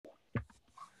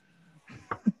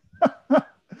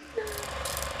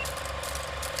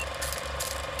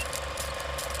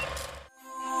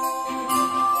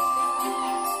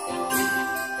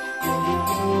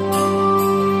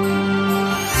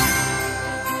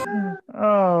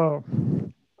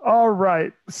All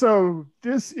right. So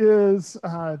this is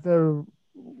the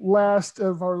last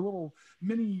of our little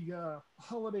mini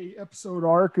holiday episode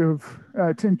arc of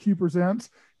 10Q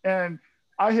Presents. And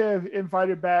I have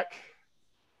invited back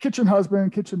kitchen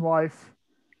husband, kitchen wife,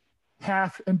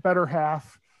 half and better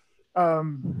half,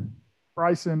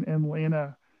 Bryson and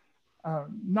Lena.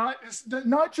 Not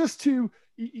just to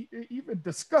even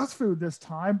discuss food this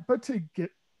time, but to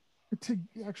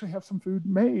actually have some food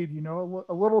made. You know,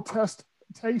 a little taste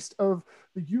of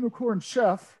the Unicorn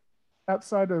Chef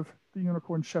outside of the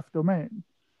Unicorn Chef domain.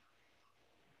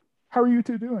 How are you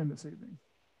two doing this evening?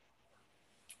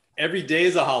 Every day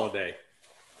is a holiday.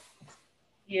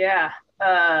 Yeah,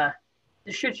 the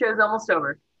shit show's almost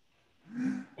over.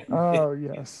 Oh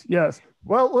yes, yes.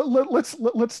 Well,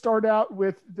 let's start out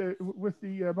with the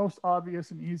most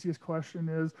obvious and easiest question: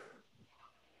 is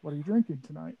what are you drinking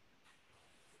tonight?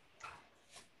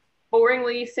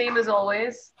 Boringly, same as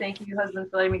always. Thank you,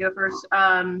 husband, for letting me go first.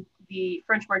 The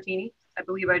French martini. I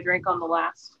believe I drank on the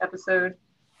last episode.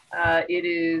 It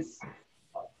is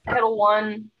Kettle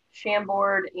One,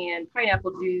 Chambord, and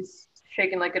pineapple juice,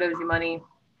 shaken like it owes you money,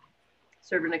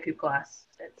 served in a coupe glass.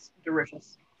 It's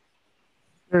delicious.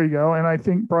 There you go. And I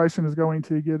think Bryson is going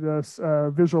to give us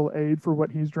visual aid for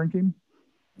what he's drinking.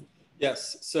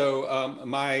 Yes. So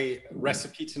my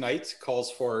recipe tonight calls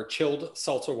for chilled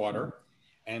seltzer water.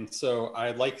 And so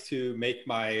I'd like to make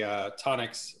my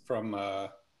tonics from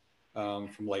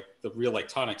like the real like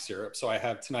tonic syrup. So I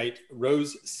have tonight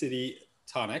Rose City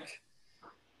Tonic,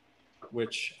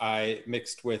 which I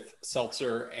mixed with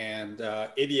seltzer and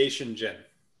aviation gin.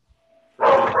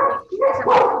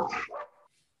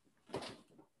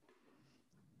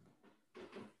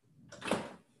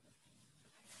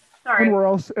 Sorry. And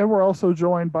we're also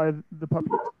joined by the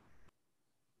puppy.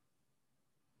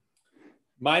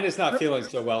 Mine is not feeling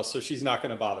so well, so she's not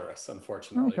going to bother us,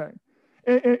 unfortunately. Okay.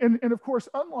 And of course,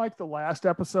 unlike the last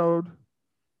episode,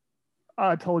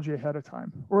 I told you ahead of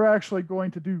time, we're actually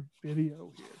going to do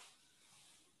video here.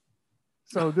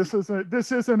 So this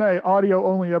isn't a audio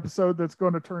only episode that's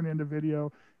going to turn into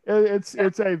video. It's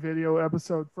a video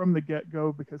episode from the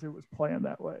get-go because it was planned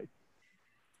that way.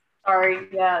 Sorry,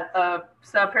 yeah.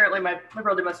 So apparently my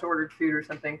brother must have ordered food or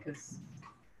something because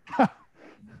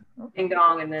ding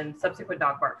dong and then subsequent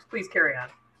dog barks. Please carry on.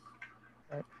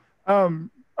 Okay.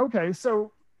 Okay.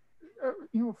 So,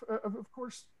 of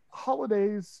course,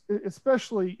 holidays,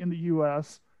 especially in the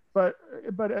U.S., but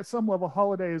at some level,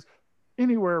 holidays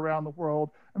anywhere around the world.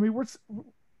 I mean,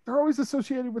 they're always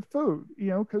associated with food,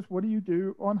 because what do you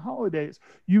do on holidays?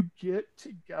 You get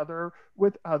together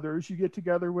with others, you get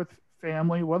together with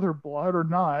family, whether blood or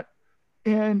not,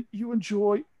 and you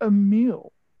enjoy a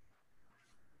meal.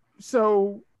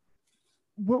 So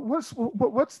what's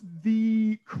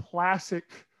the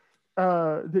classic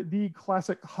the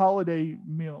classic holiday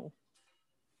meal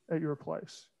at your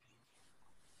place?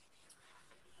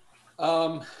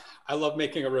 I love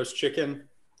making a roast chicken,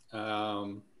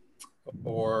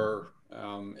 or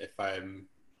if I'm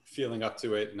feeling up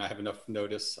to it and I have enough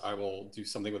notice, I will do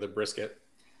something with a brisket,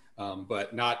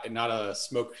 but not a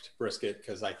smoked brisket,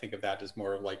 because I think of that as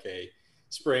more of like a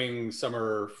spring,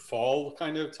 summer, fall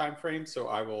kind of time frame. So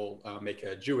I will make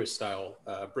a Jewish style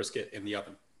brisket in the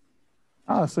oven.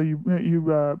 So you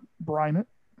brine it?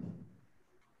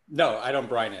 No, I don't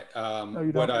brine it. No,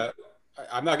 you don't?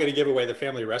 I'm not going to give away the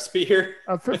family recipe here.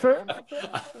 Fair.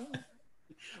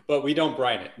 But we don't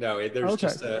brine it. No, there's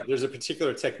Okay. there's a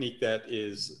particular technique that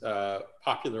is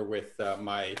popular with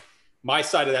my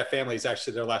side of that family. Is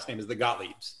actually their last name is the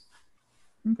Gottliebs.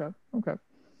 Okay.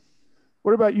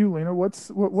 What about you, Lena? What's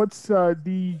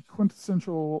the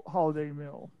quintessential holiday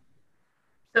meal?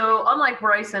 So unlike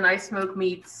Bryson, I smoke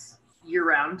meats year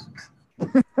round.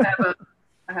 I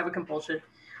have a compulsion.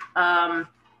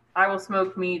 I will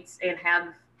smoke meats and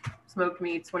have smoked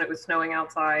meats when it was snowing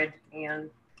outside and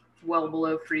well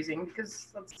below freezing, because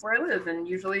that's where I live. And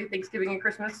usually Thanksgiving and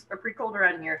Christmas are pretty cold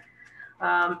around here.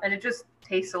 And it just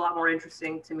tastes a lot more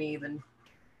interesting to me than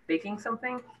baking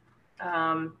something.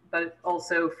 But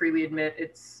also freely admit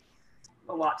it's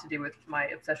a lot to do with my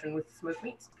obsession with smoked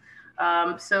meats.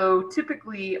 So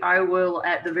typically I will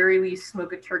at the very least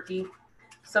smoke a turkey.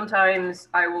 Sometimes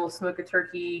I will smoke a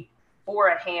turkey or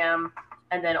a ham,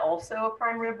 and then also a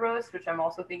prime rib roast, which I'm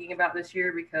also thinking about this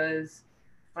year because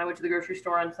when I went to the grocery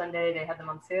store on Sunday, they had them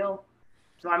on sale.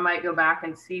 So I might go back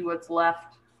and see what's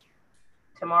left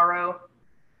tomorrow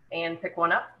and pick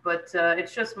one up. But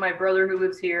it's just my brother who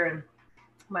lives here and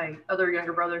my other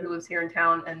younger brother who lives here in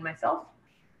town and myself.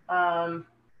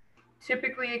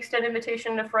 Typically extend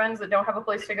invitation to friends that don't have a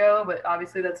place to go, but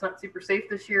obviously that's not super safe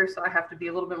this year. So I have to be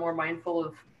a little bit more mindful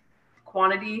of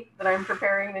quantity that I'm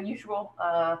preparing than usual.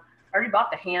 I already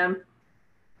bought the ham,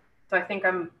 so I think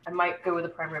I might go with a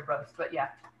prime rib roast. But yeah,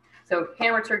 so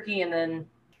ham or turkey, and then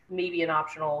maybe an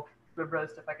optional rib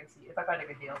roast if I find a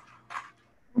good deal.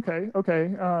 Okay.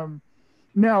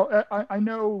 Now I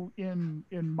know in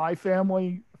my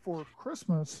family for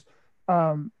Christmas,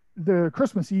 the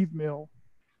Christmas Eve meal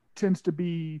tends to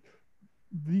be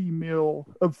the meal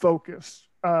of focus.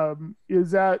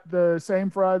 Is that the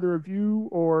same for either of you,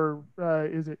 or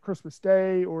is it Christmas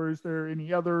Day, or is there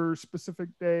any other specific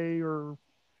day? Or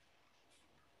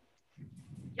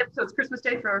Yep, so it's Christmas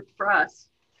Day for us.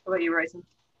 How about you, Bryson?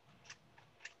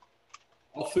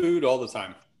 All food all the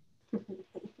time.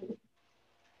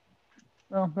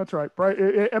 Well, that's right.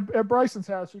 At Bryson's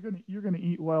house, you're gonna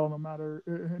eat well no matter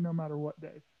what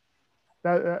day.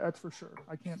 That's for sure.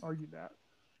 I can't argue that.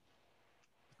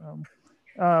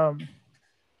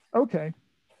 Okay.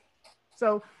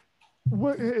 So,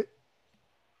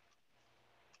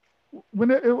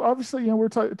 obviously, we're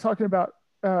talking about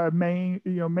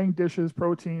main dishes,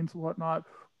 proteins, whatnot.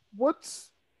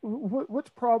 What's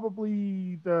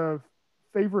probably the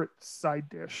favorite side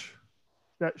dish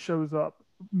that shows up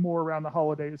more around the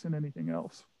holidays than anything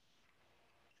else?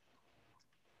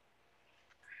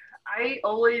 I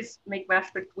always make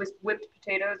whipped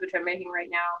potatoes, which I'm making right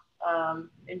now,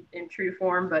 in true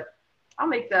form. But I'll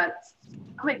make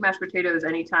mashed potatoes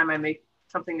anytime I make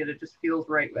something that it just feels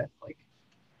right with. Like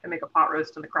I make a pot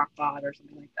roast in the crock pot or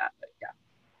something like that. But yeah,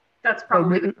 that's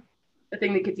probably the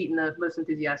thing that gets eaten the most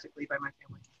enthusiastically by my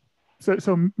family.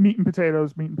 So meat and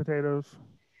potatoes.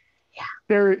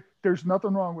 Yeah. There's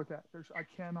nothing wrong with that. I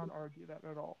cannot argue that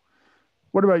at all.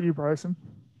 What about you, Bryson?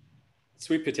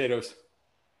 Sweet potatoes.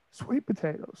 Sweet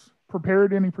potatoes.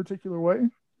 Prepared any particular way?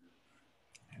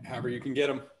 However you can get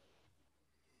them.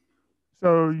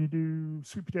 So you do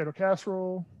sweet potato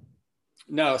casserole?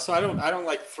 No, so I don't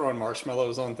like throwing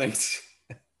marshmallows on things.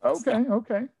 Okay.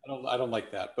 I don't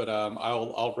like that, but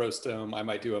I'll roast them. I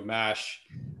might do a mash.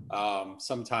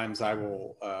 Sometimes I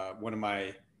will. One of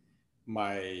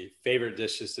my favorite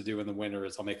dishes to do in the winter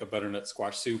is I'll make a butternut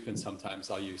squash soup, and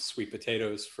sometimes I'll use sweet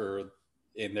potatoes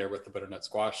in there with the butternut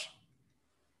squash.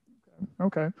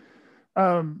 Okay.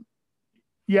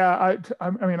 Yeah, I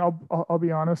mean, I'll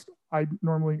be honest. I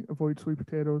normally avoid sweet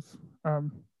potatoes.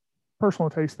 Personal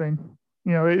taste thing.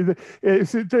 They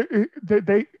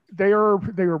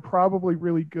are probably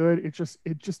really good. It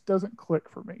just doesn't click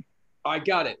for me. I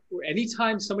got it.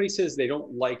 Anytime somebody says they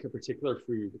don't like a particular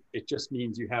food, it just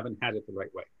means you haven't had it the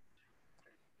right way.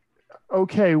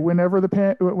 Okay, whenever the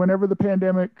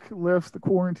pandemic lifts, the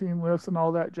quarantine lifts, and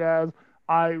all that jazz,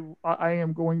 I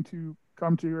am going to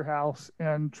come to your house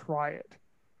and try it.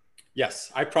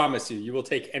 Yes, I promise you will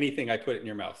take anything I put in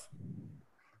your mouth.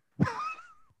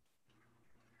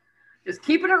 Just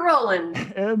keeping it rolling.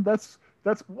 And that's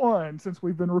one since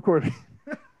we've been recording.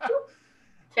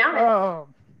 Count it.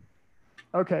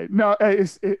 Okay. No,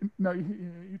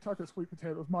 you talk about sweet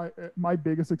potatoes. My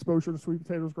biggest exposure to sweet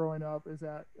potatoes growing up is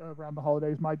that around the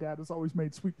holidays, my dad has always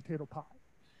made sweet potato pie.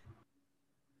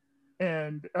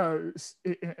 And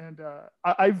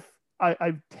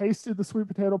I've tasted the sweet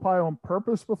potato pie on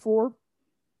purpose before,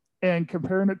 and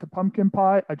comparing it to pumpkin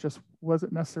pie, I just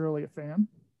wasn't necessarily a fan.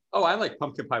 Oh, I like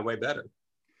pumpkin pie way better.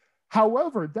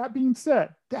 However, that being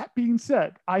said,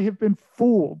 I have been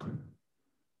fooled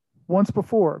once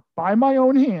before by my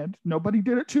own hand. Nobody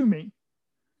did it to me.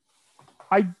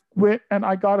 I went and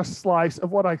I got a slice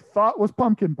of what I thought was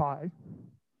pumpkin pie,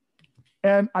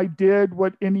 and I did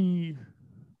what any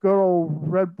good old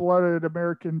red-blooded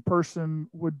American person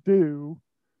would do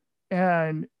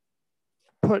and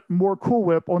put more Cool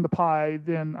Whip on the pie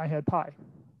than I had pie.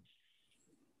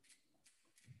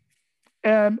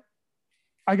 And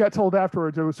I got told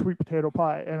afterwards it was sweet potato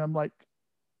pie. And I'm like,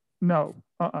 no,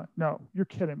 you're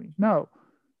kidding me. No.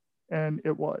 And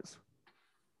it was.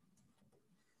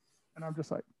 And I'm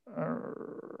just like,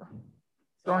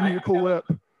 darn you, Cool Whip.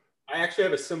 I actually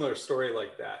have a similar story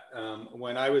like that.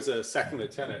 When I was a second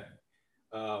lieutenant,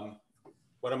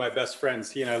 one of my best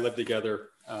friends, he and I lived together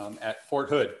at Fort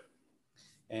Hood.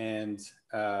 And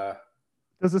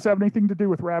does this have anything to do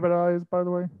with rabbit eyes, by the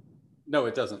way? No,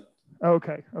 it doesn't.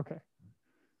 Okay.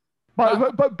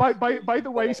 But by the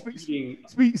way, speaking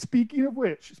of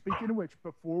which,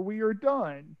 before we are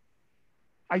done,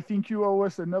 I think you owe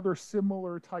us another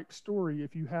similar type story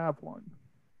if you have one.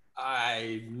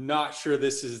 I'm not sure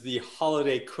this is the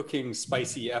holiday cooking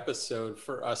spicy episode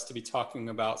for us to be talking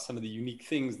about some of the unique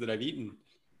things that I've eaten.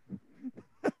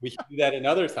 We can do that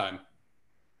another time.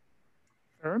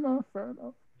 Fair enough.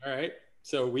 All right.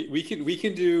 So we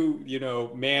can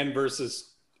do, man versus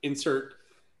insert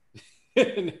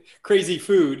crazy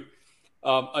food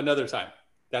another time.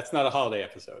 That's not a holiday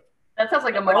episode. That sounds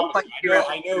like a much spicier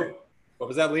episode. I know. What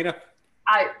was that, Lena?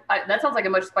 That sounds like a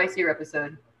much spicier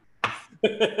episode.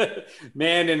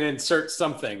 Man and insert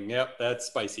something. Yep, that's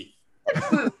spicy.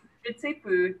 Food. Should say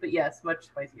food, but yes, much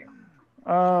spicier.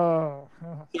 Oh.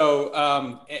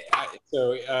 So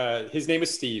his name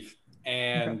is Steve,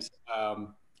 and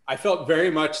I felt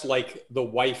very much like the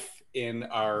wife in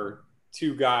our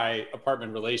two-guy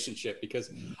apartment relationship, because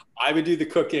I would do the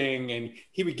cooking and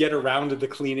he would get around to the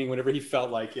cleaning whenever he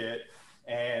felt like it,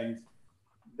 and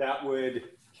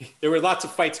there were lots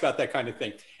of fights about that kind of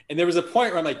thing. And there was a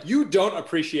point where I'm like, you don't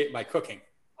appreciate my cooking.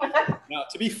 Now,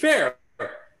 to be fair,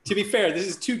 this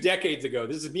is 2 decades ago.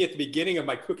 This is me at the beginning of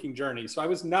my cooking journey. So I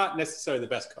was not necessarily the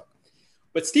best cook.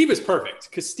 But Steve was perfect,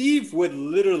 because Steve would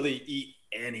literally eat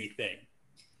anything.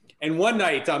 And one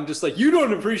night I'm just like, you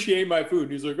don't appreciate my food.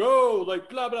 And he's like, oh, like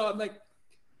blah, blah. I'm like,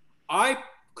 I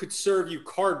could serve you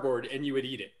cardboard and you would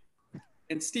eat it.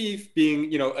 And Steve,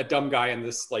 being, a dumb guy in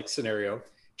this like scenario,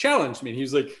 challenged me. And he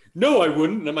was like, no, I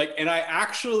wouldn't. And I'm like, and I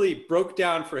actually broke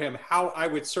down for him how I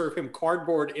would serve him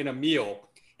cardboard in a meal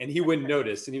and he wouldn't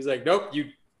notice. And he was like, nope,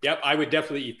 I would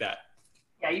definitely eat that.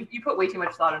 Yeah, you put way too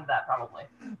much thought into that, probably.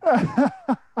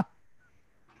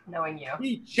 Knowing you.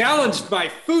 He challenged my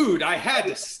food. I had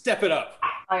to step it up.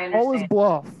 I understand.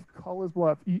 Call his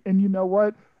bluff. And you know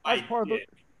what? That's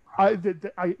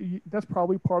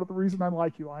probably part of the reason I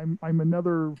like you. I'm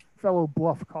another fellow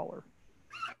bluff caller.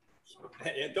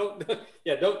 Yeah, don't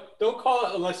call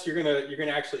it unless you're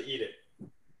gonna actually eat it.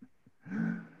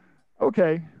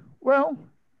 Okay. Well.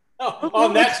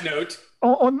 On that note.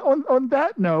 On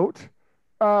that note,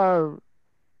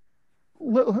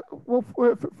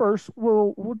 first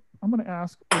I'm going to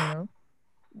ask.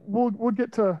 We'll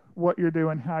get to what you're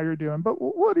doing, how you're doing, but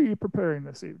what are you preparing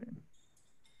this evening?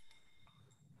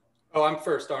 Oh, I'm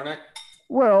first, aren't I?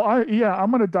 Well, I'm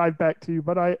going to dive back to you,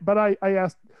 but I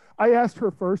asked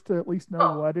her first to at least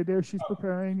know what it is she's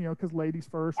preparing, because ladies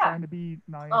first, trying to be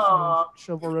nice and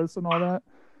chivalrous and all that.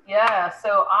 Yeah,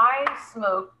 so I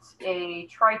smoked a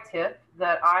tri-tip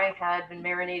that I had been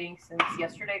marinating since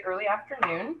yesterday early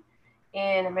afternoon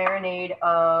in a marinade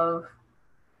of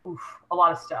a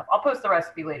lot of stuff. I'll post the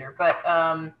recipe later, but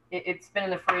it's been in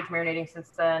the fridge marinating since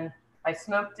then. I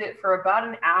smoked it for about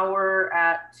an hour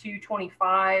at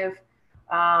 225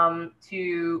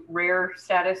 to rare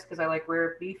status, because I like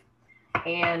rare beef.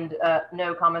 And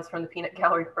no comments from the peanut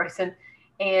gallery, Bryson.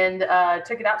 And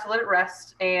took it out to let it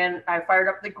rest. And I fired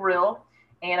up the grill.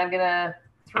 And I'm going to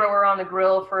throw her on the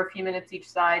grill for a few minutes each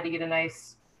side to get a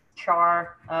nice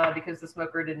char, because the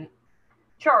smoker didn't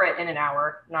char it in an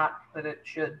hour, not that it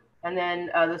should. And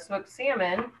then the smoked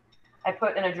salmon, I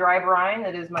put in a dry brine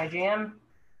that is my jam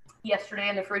yesterday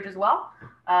in the fridge as well.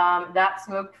 That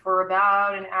smoked for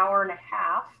about an hour and a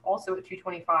half, also at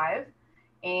 225.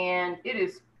 And it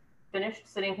is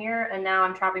finished sitting here. And now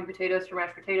I'm chopping potatoes for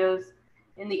mashed potatoes.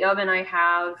 In the oven, I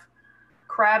have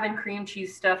crab and cream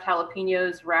cheese stuffed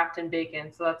jalapenos wrapped in bacon.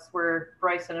 So that's where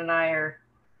Bryson and I are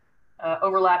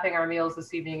overlapping our meals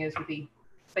this evening, is with the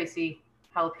spicy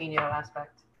jalapeno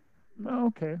aspect.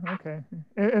 Okay.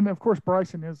 And of course,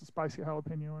 Bryson is a spicy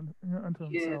jalapeno unto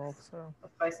himself. So a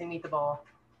spicy meatball.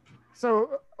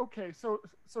 So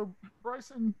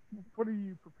Bryson, what are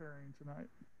you preparing tonight?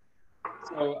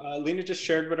 So Lena just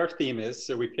shared what our theme is.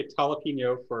 So we picked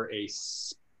jalapeno for a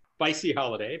spicy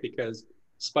holiday, because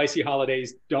spicy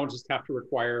holidays don't just have to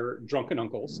require drunken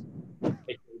uncles,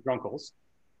 drunkles,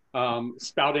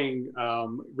 spouting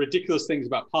ridiculous things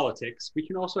about politics. We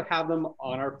can also have them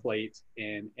on our plate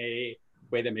in a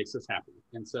way that makes us happy.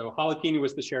 And so jalapeno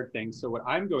was the shared thing. So what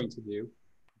I'm going to do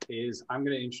is I'm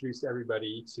going to introduce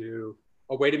everybody to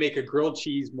a way to make a grilled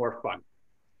cheese more fun.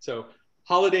 So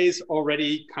holidays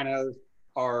already kind of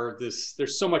are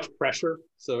there's so much pressure.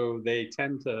 So they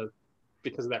tend to,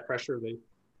 because of that pressure,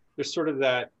 there's sort of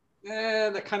that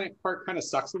kind of part kind of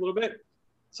sucks a little bit.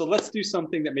 So let's do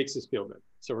something that makes us feel good.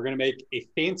 So we're going to make a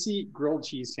fancy grilled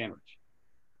cheese sandwich.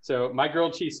 So my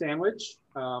grilled cheese sandwich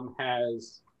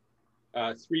has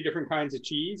 3 different kinds of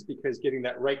cheese, because getting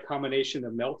that right combination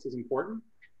of melt is important.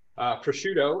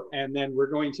 Prosciutto, and then we're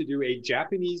going to do a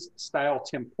Japanese style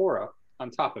tempura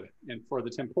on top of it. And for the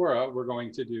tempura, we're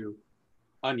going to do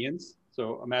onions.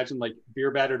 So imagine like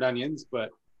beer battered onions,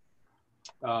 but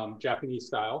Japanese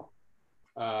style.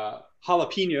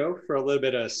 Jalapeno for a little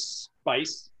bit of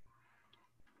spice.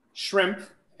 Shrimp,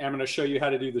 and I'm going to show you how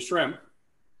to do the shrimp.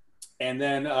 And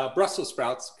then Brussels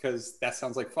sprouts, because that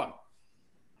sounds like fun.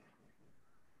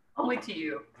 Only to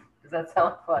you, because that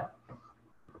sounds fun.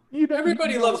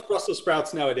 Everybody loves Brussels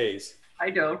sprouts nowadays. I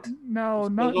don't. No,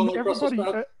 not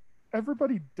everybody.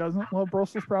 everybody doesn't love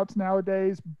Brussels sprouts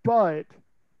nowadays, but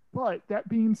that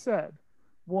being said,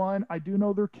 one, I do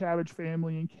know they're cabbage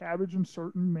family, and cabbage in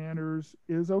certain manners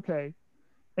is okay.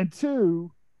 And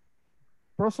two,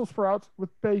 Brussels sprouts with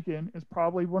bacon is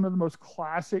probably one of the most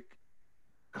classic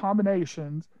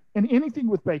combinations. And anything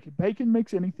with bacon, bacon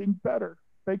makes anything better.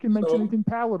 Bacon makes anything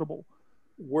palatable.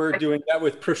 We're doing that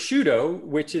with prosciutto,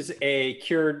 which is a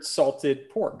cured salted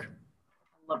pork.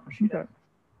 I love prosciutto.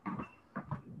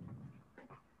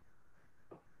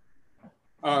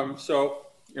 Okay. So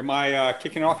am I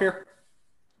kicking off here?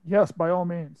 Yes, by all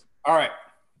means. All right.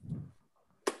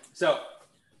 So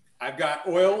I've got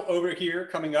oil over here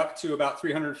coming up to about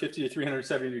 350 to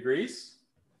 370 degrees.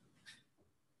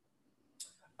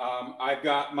 I've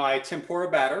got my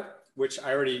tempura batter, which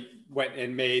I already went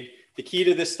and made. The key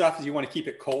to this stuff is you want to keep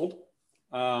it cold.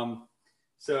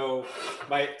 So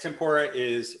my tempura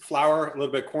is flour, a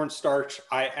little bit of cornstarch.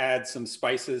 I add some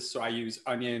spices. So I use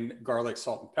onion, garlic,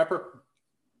 salt, and pepper,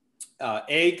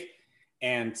 egg,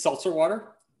 and seltzer water.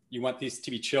 You want these to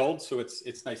be chilled so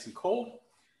it's nice and cold.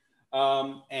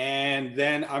 And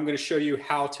then I'm going to show you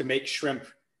how to make shrimp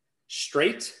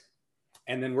straight.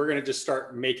 And then we're going to just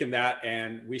start making that.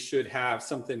 And we should have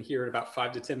something here in about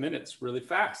 5 to 10 minutes, really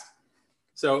fast.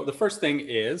 So the first thing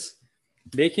is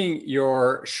making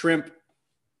your shrimp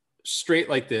straight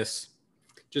like this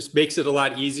just makes it a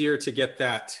lot easier to get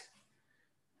that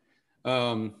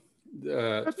for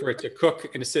it to cook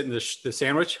and to sit in the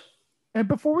sandwich. And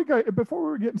before we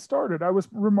were getting started, I was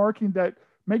remarking that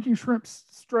making shrimp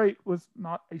straight was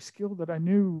not a skill that I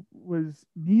knew was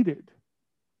needed.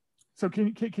 So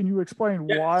can you explain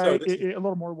why a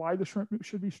little more why the shrimp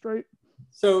should be straight?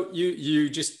 So you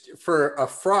just, for a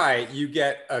fry, you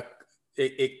get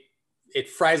it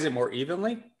fries it more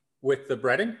evenly with the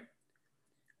breading.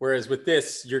 Whereas with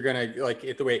this, you're gonna like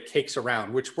it the way it cakes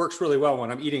around, which works really well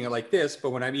when I'm eating it like this,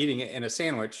 but when I'm eating it in a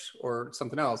sandwich or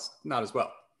something else, not as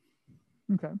well.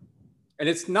 Okay. And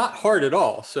it's not hard at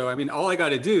all. So, I mean, all I got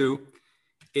to do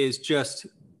is just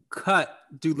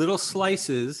do little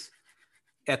slices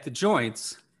at the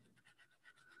joints,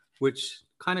 which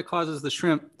kind of causes the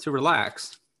shrimp to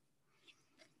relax.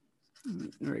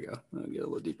 There we go. I'll get a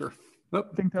little deeper. Oh,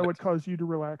 I think that would cause you to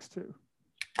relax too.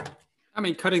 I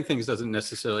mean, cutting things doesn't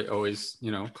necessarily always,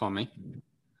 calm me.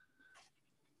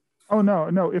 Oh,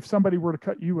 no. If somebody were to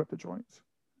cut you at the joints.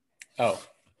 Oh.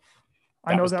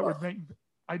 I know that would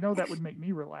make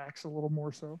me relax a little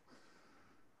more so.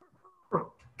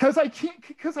 Because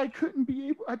I couldn't be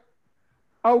able.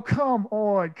 Oh, come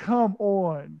on. Come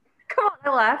on, I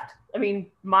laughed. I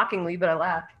mean, mockingly, but I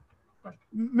laughed.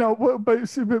 No, but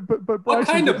what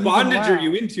kind of bondage are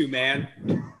you into, man?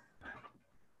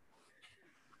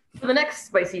 For the next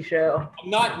spicy show.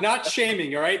 I'm not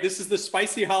shaming, all right? This is the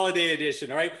spicy holiday edition,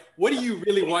 all right? What do you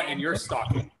really want in your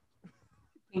stocking?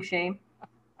 You shame.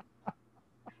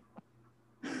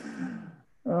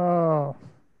 Oh.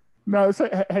 No, so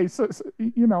I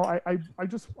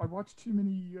watched too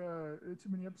many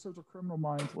episodes of Criminal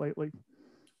Minds lately.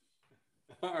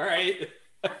 All right.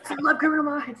 I love Criminal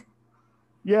Minds.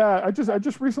 Yeah, I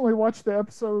just recently watched the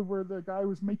episode where the guy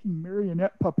was making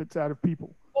marionette puppets out of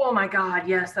people. Oh my God,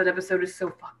 yes, that episode is so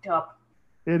fucked up.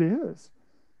 It is.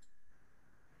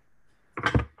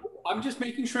 I'm just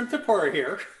making shrimp tempura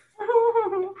here.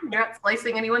 You're not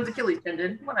slicing anyone's Achilles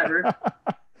tendon, whatever.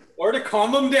 Or to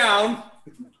calm them down.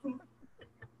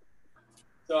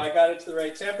 So I got it to the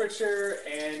right temperature,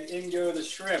 and in go the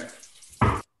shrimp.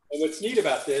 And what's neat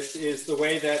about this is the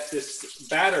way that this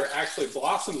batter actually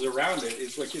blossoms around it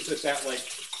is what gives it that like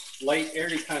light,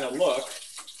 airy kind of look.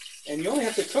 And you only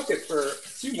have to cook it for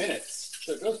 2 minutes.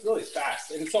 So it goes really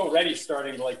fast. And it's already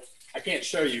starting to I can't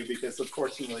show you because of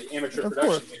course, amateur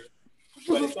production here.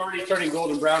 But it's already turning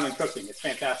golden brown and cooking. It's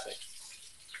fantastic.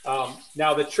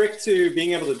 Now the trick to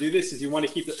being able to do this is you want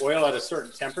to keep the oil at a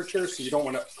certain temperature. So you don't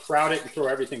want to crowd it and throw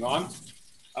everything on.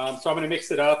 So I'm going to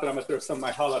mix it up and I'm going to throw some of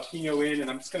my jalapeno in and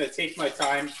I'm just going to take my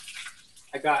time.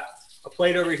 I got a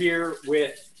plate over here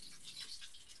with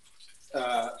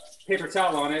paper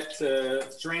towel on it to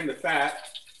drain the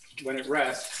fat when it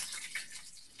rests.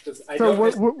 So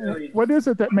what is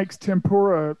it that makes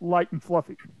tempura light and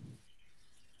fluffy?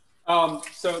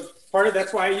 So part of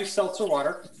that's why I use seltzer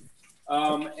water.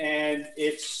 And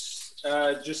it's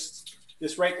just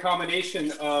this right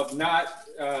combination of not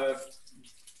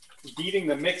beating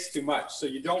the mix too much. So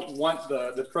you don't want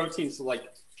the proteins to like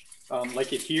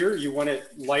it here, you want it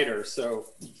lighter. So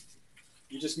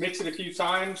you just mix it a few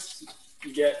times,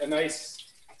 you get a nice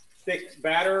thick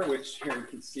batter, which here you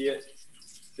can see it.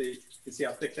 You can see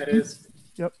how thick that is.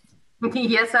 Yep.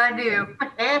 Yes, I do.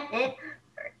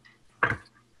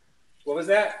 What was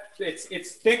that?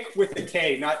 It's thick with a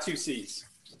K, not two C's.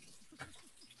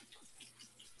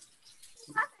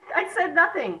 I said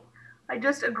nothing. I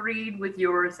just agreed with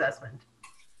your assessment.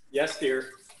 Yes, dear.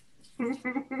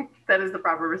 That is the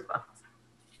proper response.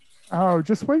 Oh,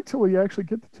 just wait till we actually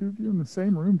get the two of you in the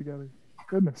same room together.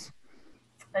 Goodness.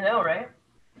 I know, right?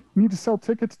 We need to sell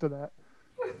tickets to that.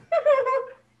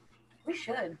 We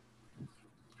should.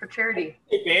 For charity.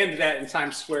 They banned that in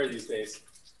Times Square these days.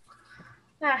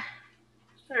 Ah,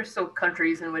 there's still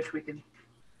countries in which we could.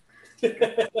 I've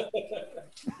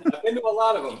been to a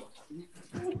lot of them.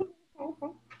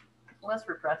 Less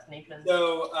repressed nations.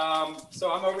 So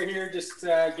I'm over here just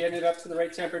getting it up to the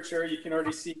right temperature. You can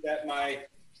already see that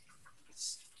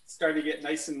it's starting to get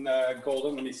nice and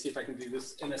golden. Let me see if I can do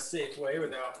this in a safe way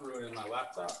without ruining my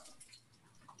laptop.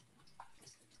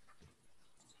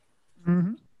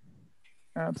 Mm-hmm.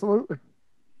 Absolutely.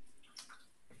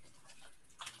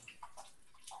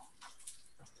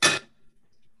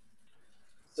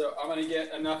 So I'm going to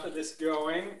get enough of this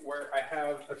going where I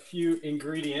have a few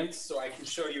ingredients so I can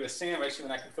show you a sandwich and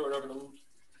then I can throw it over to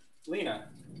Lena.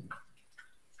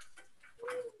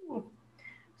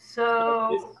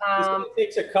 So this only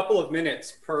takes a couple of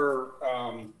minutes per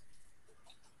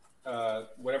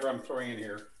whatever I'm throwing in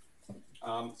here.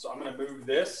 So I'm going to move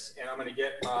this and I'm going to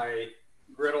get my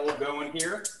griddle going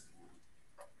here.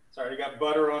 So I already got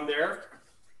butter on there.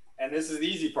 And this is the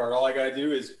easy part. All I got to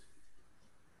do is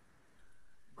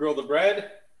grill the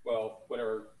bread, well,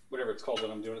 whatever it's called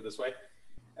when I'm doing it this way.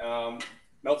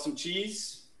 Melt some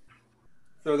cheese,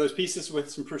 throw those pieces with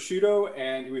some prosciutto,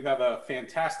 and we have a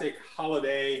fantastic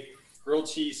holiday grilled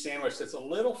cheese sandwich that's a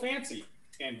little fancy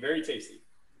and very tasty.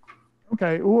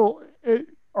 Okay, well,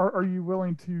 are you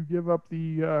willing to give up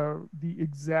the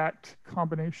exact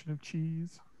combination of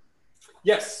cheese?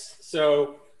 Yes.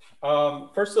 So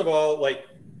first of all, like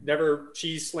never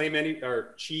cheese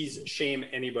shame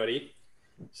anybody.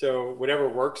 So whatever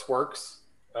works.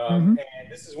 And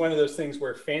this is one of those things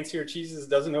where fancier cheeses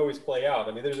doesn't always play out.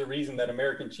 I mean, there's a reason that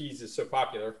American cheese is so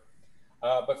popular.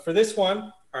 But for this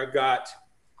one, I've got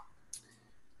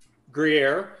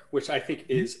Gruyere, which I think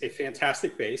is a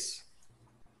fantastic base.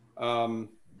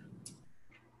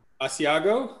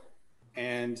 Asiago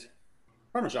and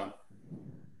Parmesan.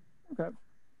 Okay.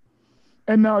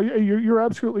 And now you're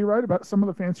absolutely right about some of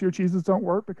the fancier cheeses don't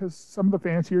work because some of the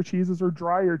fancier cheeses are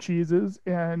drier cheeses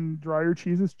and drier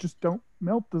cheeses just don't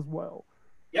melt as well.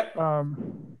 Yep.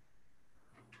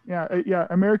 Yeah.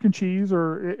 American cheese,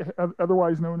 or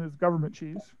otherwise known as government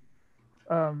cheese,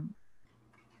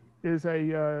 is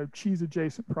a cheese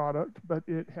adjacent product, but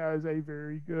it has a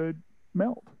very good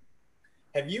melt.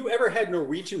 Have you ever had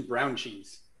Norwegian brown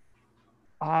cheese?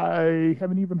 I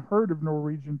haven't even heard of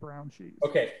Norwegian brown cheese.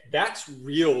 Okay, that's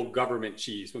real government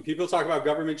cheese. When people talk about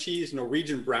government cheese,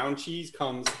 Norwegian brown cheese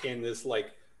comes in this like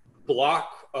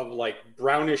block of like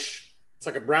brownish, it's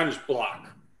like a brownish block.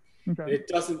 Okay. And it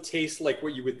doesn't taste like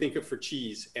what you would think of for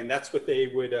cheese. And that's what they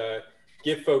would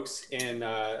give folks in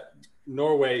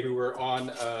Norway who were on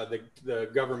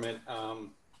the government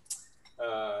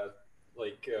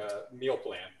meal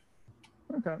plan.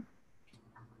 Okay.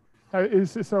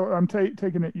 So I'm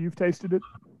taking it you've tasted it?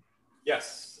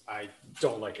 Yes, I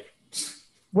don't like it.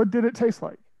 What did it taste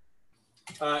like?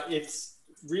 It's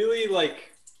really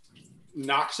like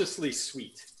noxiously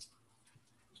sweet.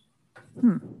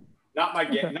 Not my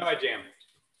Okay. not my jam.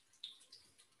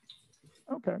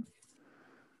 Okay.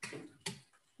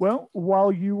 Well,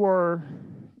 while you are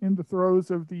in the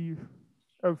throes of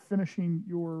finishing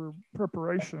your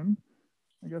preparation,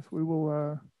 I guess we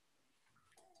will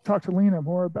talk to Lena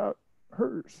more about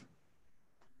hers.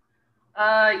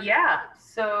 Yeah.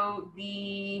 So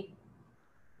the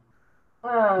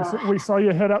We saw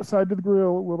you head outside to the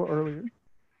grill a little earlier.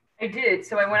 I did.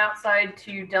 So I went outside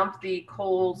to dump the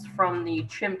coals from the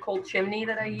coal chimney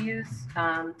that I use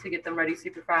to get them ready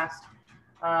super fast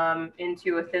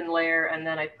into a thin layer, and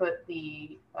then I put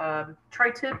the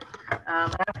tri-tip.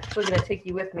 I'm actually going to take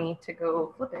you with me to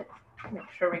go flip it. Make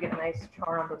sure we get a nice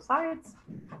char on both sides,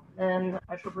 and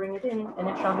I shall bring it in, and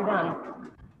it shall be done.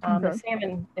 The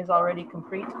salmon is already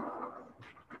complete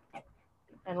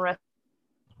and rest.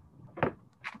 So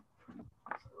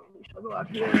we shall go out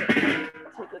here and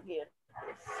take again.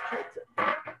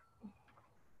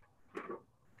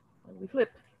 And we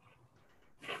flip.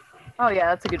 Oh yeah,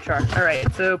 that's a good char. All right,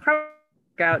 so probably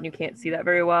out and you can't see that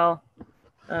very well.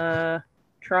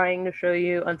 Trying to show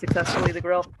you unsuccessfully the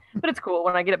grill, but it's cool.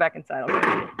 When I get it back inside, I'll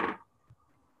show you.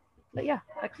 But yeah,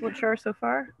 excellent char so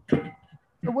far.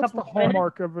 So what's the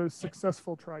hallmark of a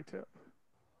successful tri-tip?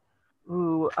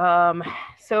 Ooh,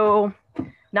 so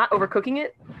not overcooking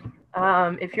it.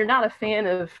 If you're not a fan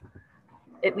of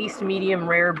at least medium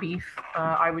rare beef,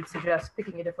 I would suggest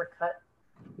picking a different cut,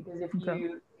 because if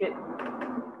you get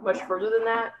much further than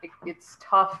that, it's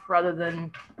tough rather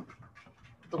than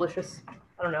delicious.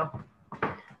 I don't know.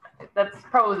 That's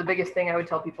probably the biggest thing I would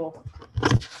tell people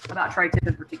about tri-tip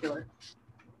in particular.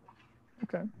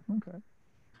 Okay.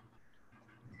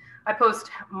 I post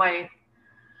my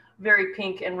very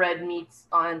pink and red meats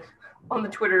on the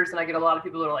Twitters, and I get a lot of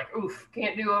people that are like, "Oof,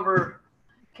 can't do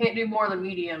more than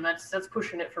medium. That's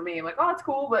pushing it for me." I'm like, "Oh, that's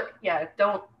cool, but yeah,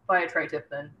 don't buy a tri-tip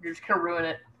then. You're just gonna ruin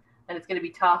it, and it's gonna be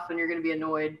tough, and you're gonna be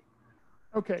annoyed."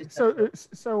 Okay,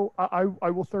 so I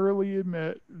will thoroughly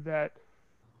admit that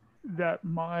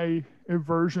my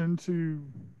aversion to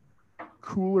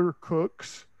cooler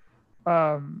cooks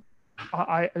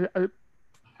I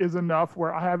is enough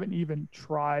where I haven't even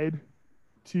tried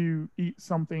to eat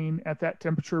something at that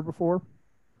temperature before.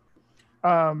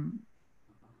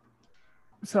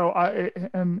 So I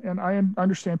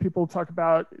understand people talk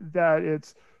about that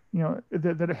it's, you know,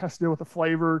 that it has to do with the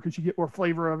flavor, because you get more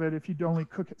flavor of it if you only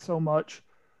cook it so much.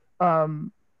 But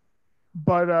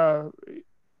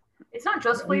it's not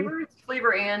just flavor; it's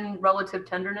flavor and relative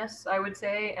tenderness, I would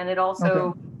say, and it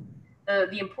also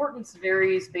the importance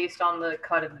varies based on the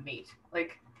cut of the meat.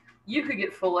 Like, you could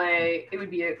get filet; it would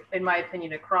be, in my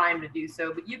opinion, a crime to do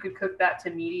so, but you could cook that to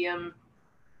medium,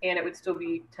 and it would still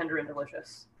be tender and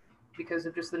delicious because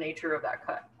of just the nature of that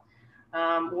cut.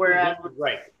 Whereas,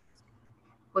 right.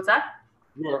 What's that?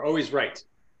 You are always right.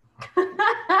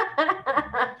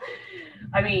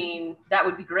 I mean, that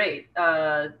would be great.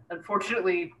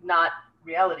 Unfortunately, not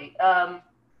reality.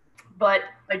 But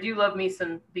I do love me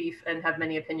some beef and have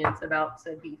many opinions about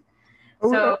said beef.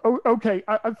 So, okay,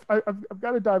 I've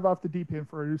got to dive off the deep end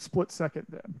for a split second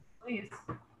then. Please.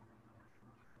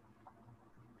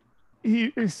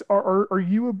 Are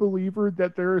you a believer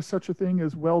that there is such a thing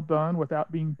as well done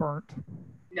without being burnt?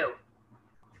 No.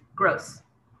 Gross.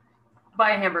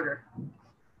 Buy a hamburger.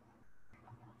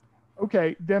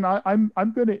 Okay, then I'm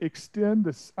going to extend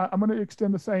this. I'm going to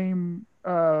extend the same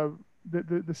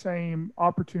the same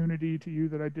opportunity to you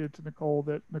that I did to Nicole,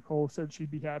 that Nicole said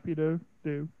she'd be happy to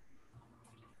do.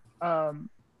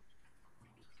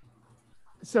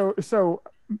 So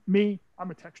me,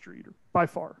 I'm a texture eater by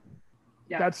far.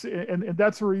 Yeah. That's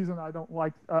the reason I don't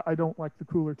like the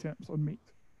cooler temps on meat.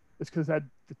 It's because the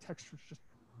texture is just,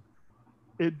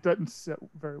 it doesn't sit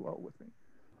very well with me.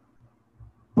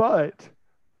 But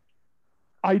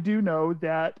I do know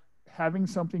that having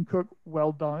something cooked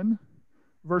well done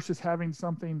versus having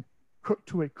something cooked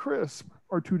to a crisp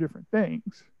are two different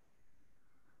things.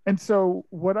 And so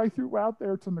what I threw out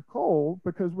there to Nicole,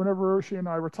 because whenever she and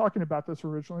I were talking about this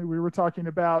originally, we were talking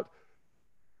about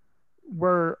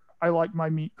where I like my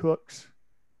meat cooks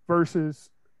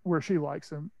versus where she likes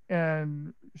them.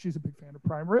 And she's a big fan of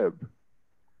prime rib.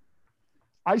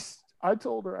 I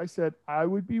told her, I said, I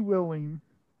would be willing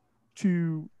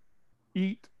to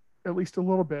eat at least a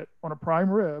little bit on a prime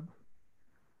rib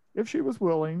if she was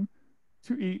willing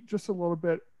to eat just a little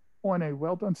bit on a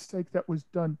well-done steak that was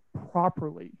done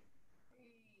properly.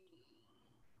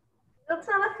 That's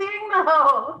not a thing,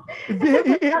 though.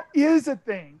 It is a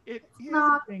thing. It is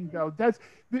a thing, though.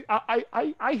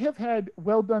 I have had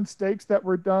well-done steaks that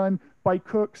were done by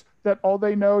cooks that all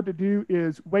they know to do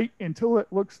is wait until it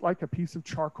looks like a piece of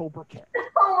charcoal briquette.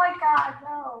 Oh my God,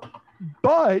 no.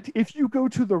 But if you go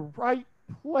to the right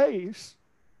place,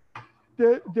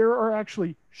 there are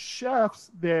actually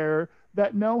chefs there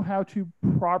that know how to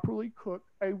properly cook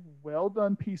a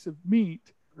well-done piece of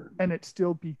meat and it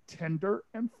still be tender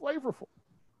and flavorful.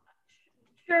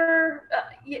 Sure.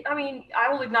 I mean,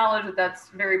 I will acknowledge that that's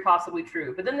very possibly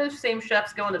true. But then those same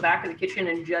chefs go in the back of the kitchen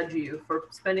and judge you for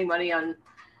spending money on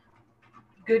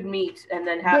good meat and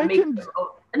then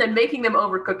making them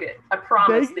overcook it. I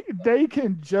promise. They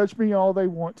can judge me all they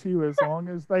want to as long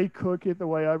as they cook it the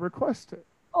way I request it.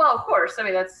 Well, of course. I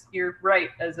mean, you're right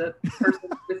as a person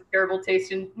with terrible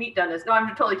taste in meat doneness. No, I'm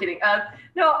totally kidding.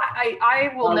 No,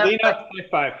 I will never. Lena, high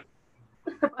five.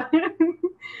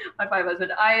 High five,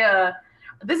 husband.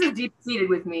 This is deep-seated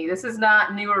with me. This is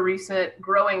not new or recent.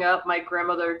 Growing up, my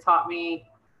grandmother taught me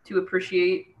to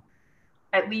appreciate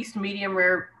at least medium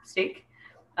rare steak.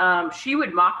 She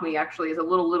would mock me actually as a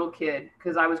little kid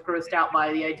because I was grossed out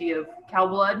by the idea of cow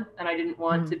blood and I didn't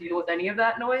want to deal with any of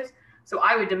that noise. So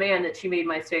I would demand that she made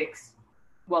my steaks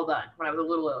well done when I was a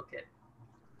little kid.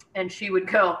 And she would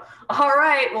go, all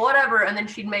right, well, whatever. And then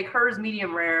she'd make hers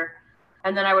medium rare.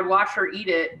 And then I would watch her eat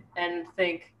it and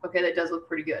think, okay, that does look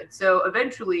pretty good. So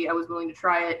eventually I was willing to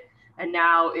try it. And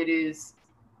now it is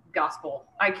gospel.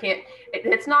 I'm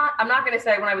not going to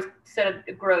say when I was said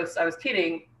gross, I was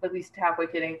kidding, at least halfway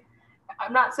kidding.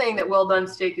 I'm not saying that well done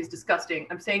steak is disgusting.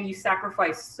 I'm saying you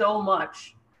sacrifice so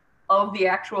much of the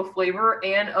actual flavor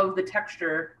and of the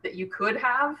texture that you could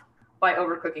have by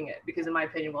overcooking it, because in my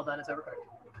opinion, well done is overcooked.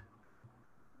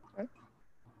 Okay.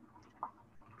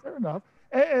 Fair enough.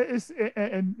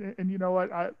 And you know what?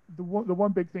 The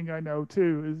one big thing I know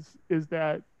too is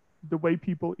that the way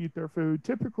people eat their food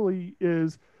typically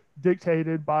is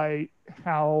dictated by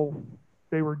how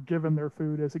they were given their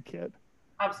food as a kid.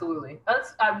 Absolutely.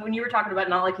 That's when you were talking about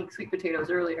not liking sweet potatoes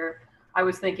earlier, I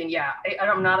was thinking, yeah,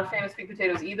 I'm not a fan of sweet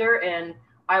potatoes either, and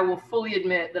I will fully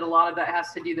admit that a lot of that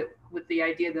has to do with the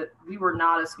idea that we were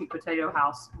not a sweet potato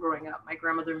house growing up. My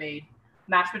grandmother made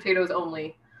mashed potatoes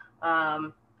only.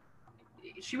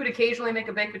 She would occasionally make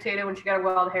a baked potato when she got a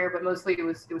wild hair, but mostly it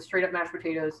was straight up mashed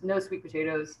potatoes, no sweet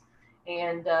potatoes.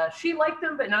 And she liked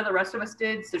them, but none of the rest of us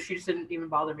did, so she just didn't even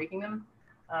bother making them.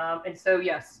 And so,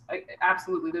 yes,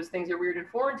 absolutely, those things are weird and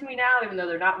foreign to me now, even though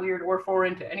they're not weird or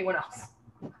foreign to anyone else.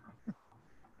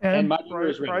 And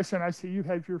Bryson, I see you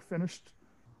have your finished.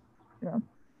 Yeah.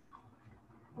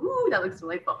 Ooh, that looks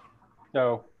delightful.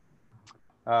 So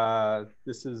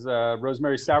this is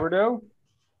rosemary sourdough.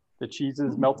 The cheese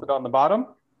is melted on the bottom.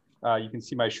 You can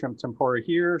see my shrimp tempura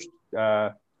here,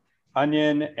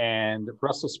 onion and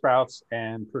Brussels sprouts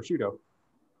and prosciutto.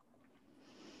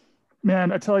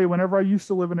 Man, I tell you, whenever I used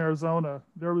to live in Arizona,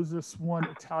 there was this one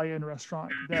Italian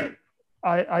restaurant that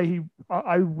I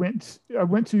went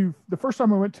to. The first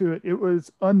time I went to it, it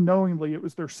was unknowingly, it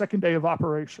was their second day of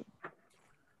operation.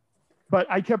 But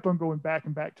I kept on going back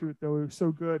and back to it, though. It was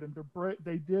so good. And the bread,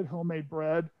 they did homemade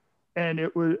bread, and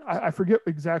it was, I forget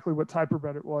exactly what type of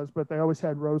bread it was, but they always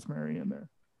had rosemary in there.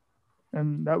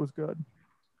 And that was good.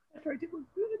 That tried to look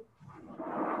good.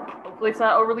 Hopefully it's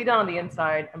not overly done on the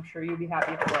inside. I'm sure you'd be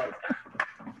happy if it was.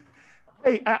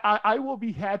 Hey, I will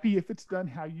be happy if it's done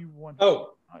how you want it.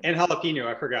 Oh, and jalapeno,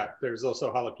 I forgot. There's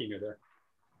also jalapeno there.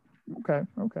 Okay.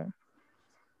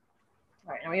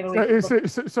 All right, now we gotta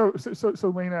so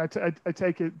Lena, I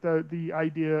take it the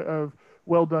idea of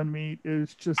well done meat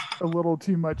is just a little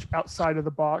too much outside of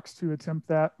the box to attempt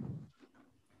that.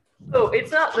 So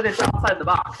it's not that it's outside the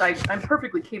box. I'm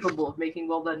perfectly capable of making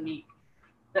well done meat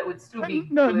that would still be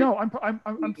good. No. I'm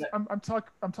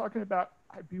talking about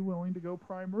I'd be willing to go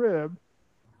prime rib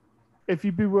if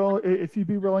you'd be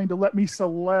willing to let me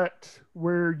select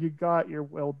where you got your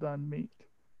well done meat.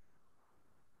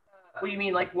 What do you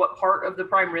mean, like what part of the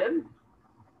prime rib?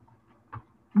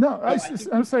 No,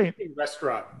 I'm saying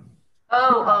restaurant.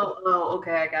 Oh,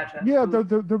 okay, I gotcha. Yeah,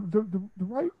 the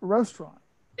right restaurant.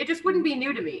 It just wouldn't be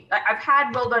new to me. I've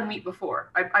had well done meat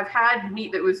before. I've had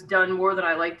meat that was done more than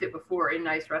I liked it before in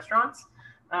nice restaurants.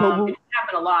 It doesn't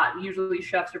happen a lot. Usually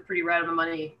chefs are pretty right on the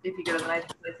money if you go to the nice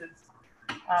places.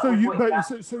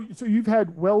 So you've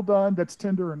had well done that's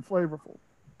tender and flavorful.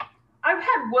 I've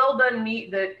had well done meat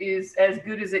that is as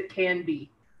good as it can be.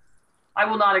 I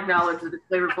will not acknowledge that it's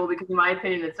flavorful because in my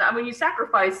opinion it's not. When you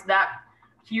sacrifice that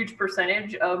huge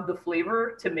percentage of the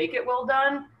flavor to make it well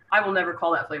done, I will never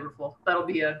call that flavorful. That'll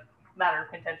be a matter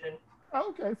of contention.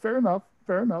 Okay, fair enough.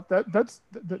 That's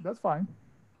fine.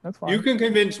 That's fine. You can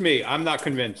convince me. I'm not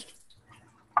convinced.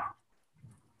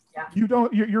 Yeah.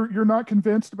 You're not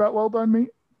convinced about well done meat?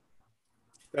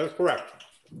 That's correct.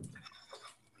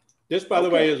 This, by the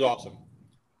way, is awesome.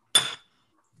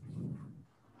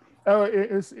 Oh,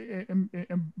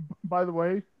 and by the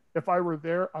way, if I were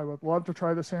there, I would love to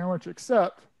try the sandwich,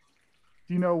 except,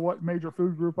 do you know what major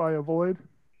food group I avoid?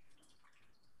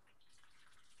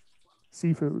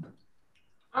 Seafood.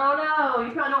 Oh no,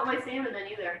 you probably don't like salmon then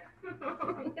either.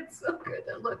 It's so good.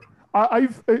 Look.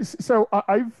 I've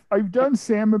done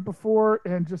salmon before,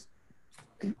 and just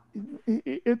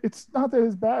it's not that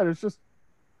it's bad. It's just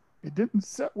it didn't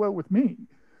set well with me.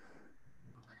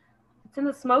 It's in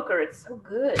the smoker. It's so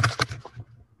good.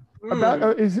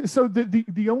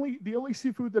 The only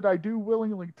seafood that I do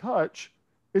willingly touch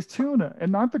is tuna,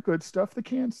 and not the good stuff, the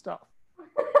canned stuff.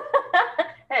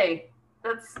 Hey,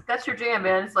 that's your jam,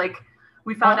 man. It's like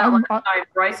we found out last time,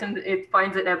 Bryson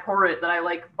finds it abhorrent that I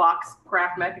like box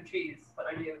Kraft mac and cheese, but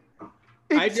I do.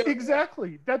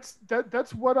 Exactly. That's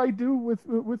what I do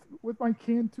with my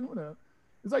canned tuna.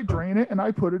 Is I drain it and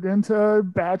I put it into a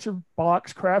batch of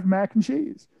box Kraft mac and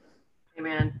cheese. Hey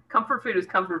man, comfort food is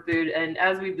comfort food, and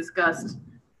as we've discussed,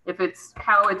 if it's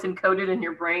how it's encoded in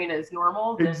your brain as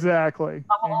normal, then exactly.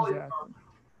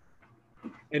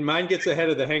 And mine gets ahead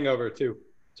of the hangover too,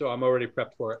 so I'm already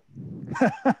prepped for it.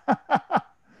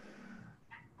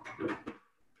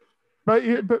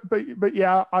 but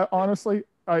yeah, I honestly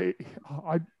I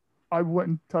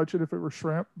wouldn't touch it if it were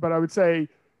shrimp, but I would say,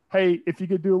 hey, if you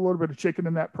could do a little bit of chicken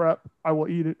in that prep, I will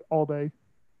eat it all day.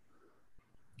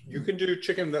 You can do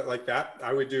chicken like that.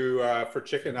 I would do for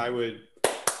chicken. I would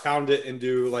pound it and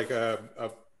do like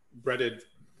a breaded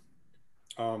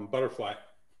butterfly.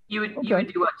 You would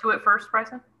do what to it first,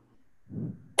 Bryson?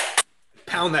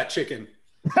 Pound that chicken.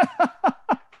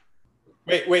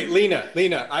 Wait,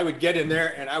 Lena, I would get in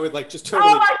there and I would like just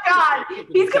totally. Oh my God,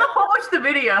 he's gonna publish the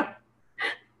video.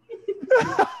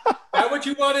 That what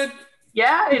you wanted?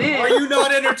 Yeah, it is. Are you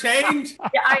not entertained?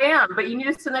 Yeah, I am, but you need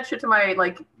to send that shit to my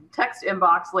like text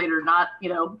inbox later, not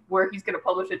where he's gonna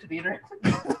publish it to the internet.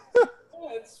 Yeah,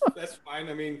 that's fine.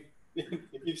 I mean, if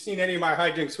you've seen any of my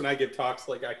hijinks when I give talks,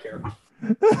 like I care.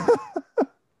 Have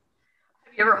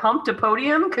you ever humped a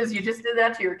podium? Because you just did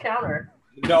that to your counter.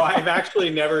 No, I've actually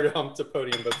never humped a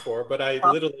podium before, but I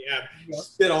literally have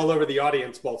spit all over the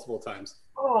audience multiple times.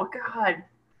 Oh God.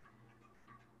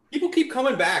 People keep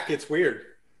coming back. It's weird.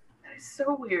 That is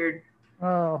so weird.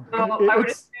 Oh, So I would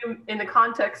assume in the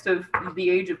context of the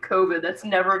age of COVID, that's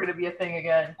never going to be a thing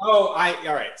again. Oh,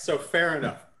 all right. So fair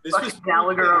enough. This was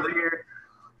Gallagher over here.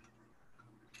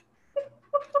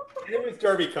 It was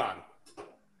DerbyCon.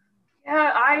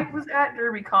 Yeah, I was at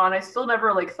DerbyCon. I still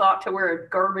never like thought to wear a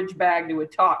garbage bag to a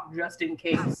talk just in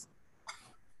case.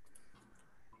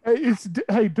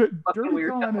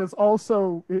 DerbyCon is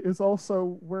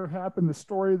also where happened the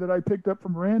story that I picked up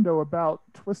from Rando about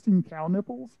twisting cow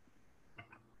nipples.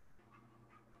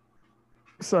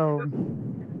 So,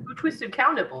 who twisted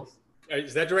cow nipples?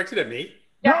 Is that directed at me?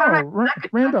 Yeah, no,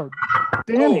 Rando,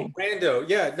 Danny. Oh, Rando.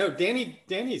 Yeah, no,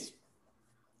 Danny's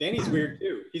weird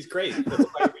too. He's great. That's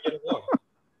why we get along.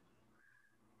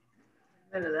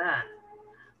 Into that.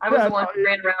 I was the one who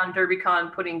ran around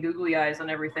DerbyCon putting googly eyes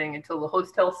on everything until the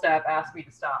hotel staff asked me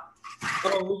to stop.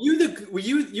 Oh,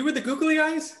 you were the googly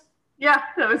eyes? Yeah,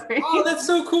 that was me. Oh, that's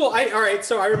so cool. All right,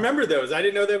 so I remember those. I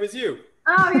didn't know that was you.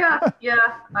 Oh yeah.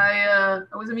 I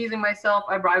was amusing myself.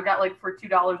 I got like for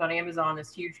 $2 on Amazon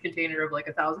this huge container of like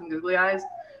 1,000 googly eyes,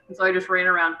 and so I just ran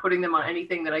around putting them on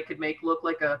anything that I could make look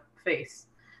like a face.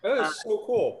 That was so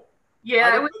cool.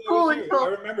 Yeah, it was cool until I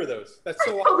remember those. That's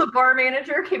so until the bar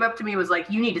manager came up to me and was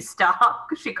like, "You need to stop,"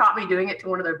 because she caught me doing it to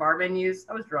one of their bar menus.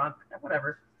 I was drunk.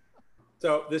 Whatever.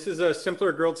 So this is a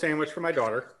simpler grilled sandwich for my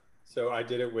daughter. So I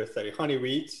did it with a honey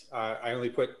wheat. I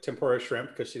only put tempura shrimp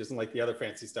because she doesn't like the other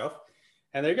fancy stuff.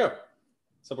 And there you go.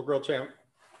 Simple grilled sandwich.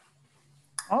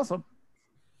 Awesome.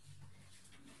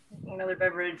 Another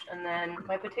beverage, and then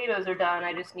my potatoes are done.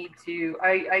 I just need to.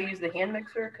 I use the hand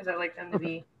mixer because I like them to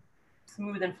be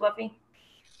smooth and fluffy.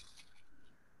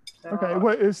 So, Okay,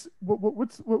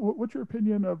 what's your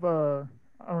opinion of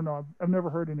I don't know. I've never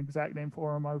heard an exact name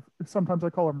for them. Sometimes I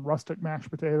call them rustic mashed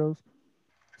potatoes.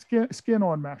 Skin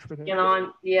on mashed potatoes. Skin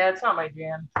on, yeah, it's not my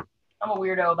jam. I'm a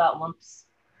weirdo about lumps.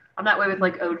 I'm that way with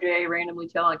like OJ randomly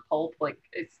telling like pulp. Like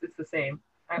it's the same.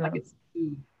 I like it's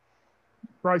food.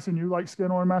 Bryson, you like skin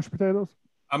on mashed potatoes?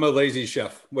 I'm a lazy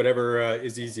chef. Whatever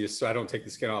is easiest, so I don't take the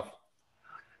skin off.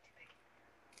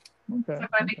 Okay. So if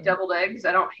I make deviled eggs,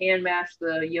 I don't hand mash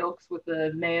the yolks with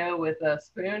the mayo with a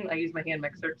spoon. I use my hand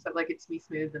mixer because I like it to be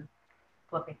smooth and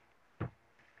fluffy.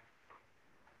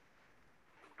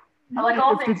 I like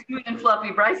all things smooth and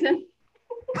fluffy, Bryson.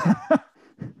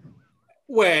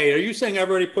 Wait, are you saying I've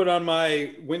already put on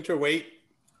my winter weight?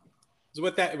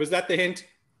 Was that the hint?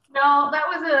 No, that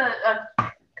was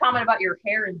a comment about your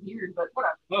hair and beard, but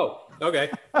whatever. Oh,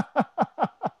 okay.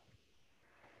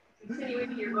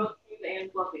 Insinuating you're both smooth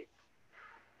and fluffy.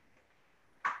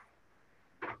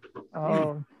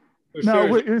 Oh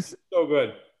no, it's so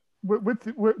good.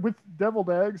 With deviled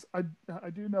eggs, I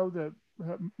do know that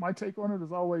my take on it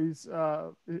is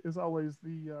always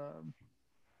the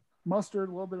mustard,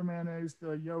 a little bit of mayonnaise,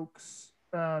 the yolks,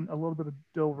 and a little bit of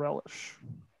dill relish.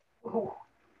 Ooh.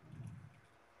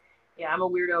 Yeah, I'm a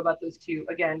weirdo about those two.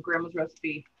 Again, grandma's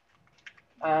recipe.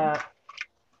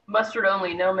 Mustard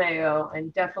only, no mayo,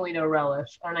 and definitely no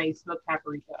relish. And I use smoked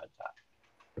paprika on top.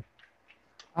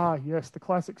 Ah, yes, the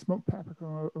classic smoked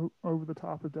paprika over the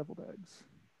top of deviled eggs.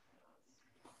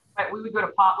 We would go to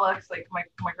potlucks. Like my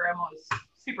grandma was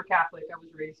super Catholic. I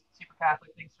was raised super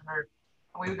Catholic, thanks to her.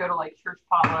 And we would go to like church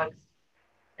potlucks,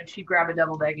 and she'd grab a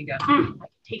deviled egg and go, I can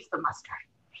taste the mustard.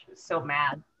 She was so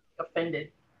mad,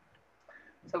 offended.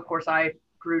 So of course I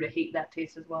grew to hate that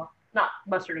taste as well. Not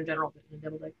mustard in general, but in the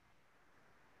deviled egg.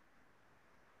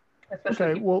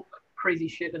 Especially crazy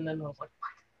shit, and then I was like,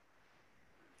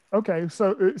 what? Okay,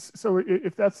 so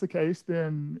if that's the case,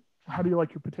 then how do you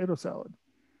like your potato salad?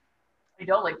 I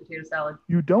don't like potato salad.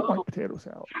 You don't like potato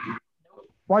salad? Nope.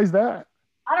 Why is that?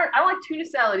 I like tuna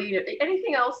salad either.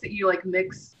 Anything else that you like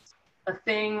mix a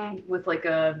thing with like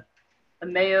a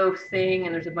mayo thing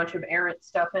and there's a bunch of errant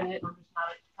stuff in it, I'm just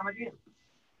not a jam.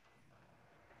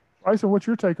 Bryson, what's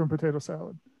your take on potato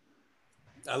salad?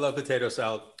 I love potato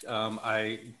salad.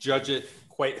 I judge it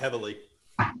quite heavily.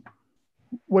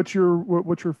 What's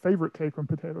your favorite take on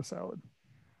potato salad?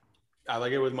 I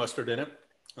like it with mustard in it,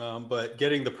 but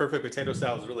getting the perfect potato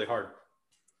salad is really hard.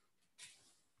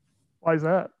 Why is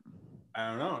that? I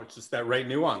don't know. It's just that right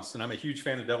nuance, and I'm a huge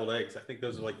fan of deviled eggs. I think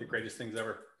those are like the greatest things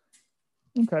ever.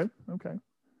 Okay.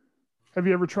 Have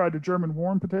you ever tried a German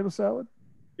warm potato salad?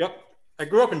 Yep. I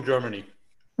grew up in Germany.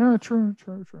 Yeah, true.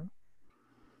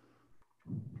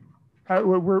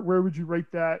 Where would you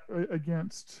rate that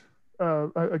against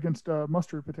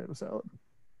mustard potato salad?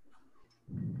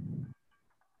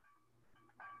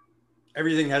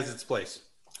 Everything has its place.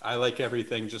 I like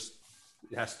everything. Just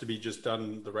it has to be just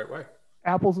done the right way.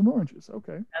 Apples and oranges.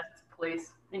 Okay. That's its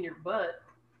place in your butt.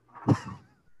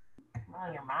 Not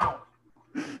in your mouth.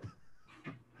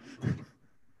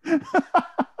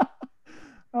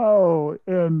 Oh,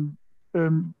 and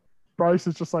Bryce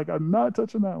is just like, I'm not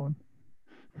touching that one.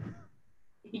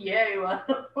 Yeah, you will.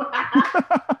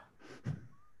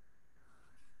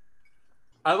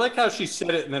 I like how she said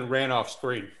it and then ran off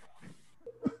screen.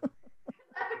 I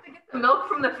have to get the milk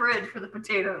from the fridge for the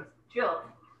potatoes. Chill.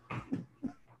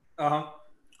 Uh-huh.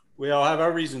 We all have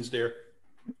our reasons, dear.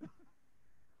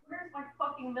 Where's my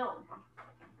fucking milk?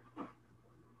 God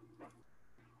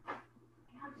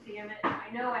damn it.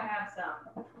 I know I have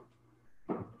some.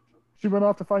 She went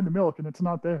off to find the milk and it's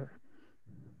not there.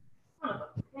 Son of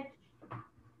a bitch.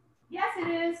 Yes, it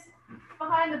is.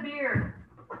 Behind the beer.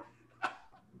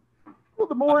 Well,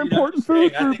 the more important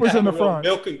food group was in the front.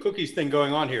 Milk and cookies thing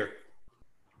going on here.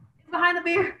 It's behind the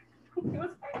beer.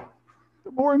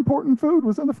 The more important food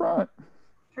was in the front.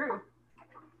 True.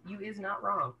 You is not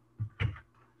wrong. All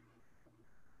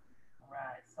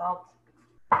right, salt.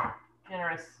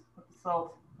 Generous with the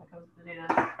salt. That goes with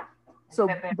potatoes. So,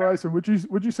 Bryson, would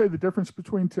you say the difference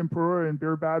between tempura and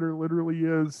beer batter literally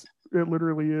is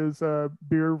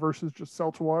beer versus just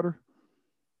seltzer water?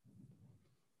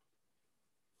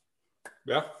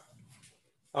 Yeah.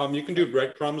 You can do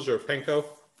breadcrumbs or panko.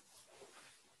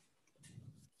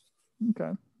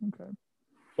 Okay.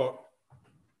 But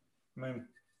I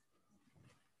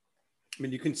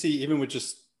mean, you can see even with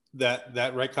just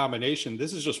that right combination,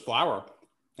 this is just flour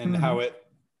and how it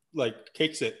like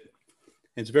cakes it.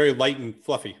 It's very light and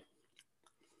fluffy.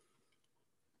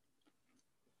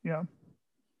 Yeah.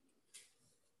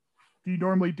 Do you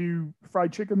normally do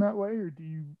fried chicken that way, or do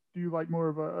you like more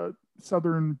of a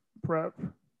southern prep,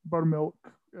 buttermilk,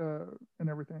 and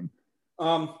everything?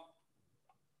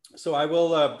 So I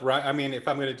will brine. I mean, if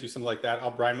I'm going to do something like that,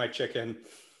 I'll brine my chicken.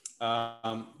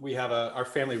 We have our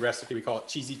family recipe. We call it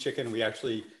cheesy chicken. We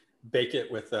actually bake it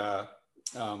with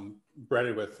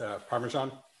breaded with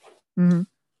Parmesan. Mm-hmm.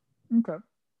 Okay.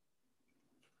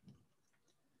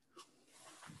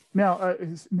 Now,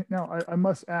 I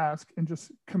must ask, and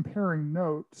just comparing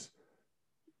notes,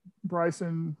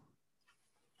 Bryson,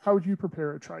 how would you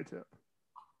prepare a tri-tip?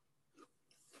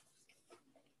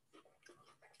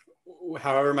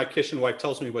 However, my kitchen wife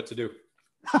tells me what to do.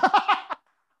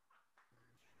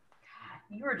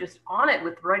 You were just on it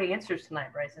with the right answers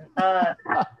tonight, Bryson.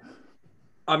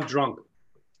 I'm drunk.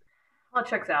 Well, it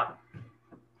checks out.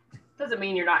 Doesn't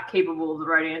mean you're not capable of the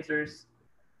right answers.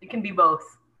 It can be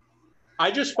both. I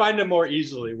just find them more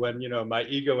easily when, my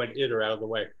ego and it are out of the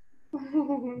way.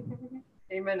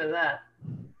 Amen to that.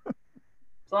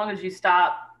 As long as you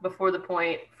stop before the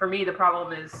point. For me, the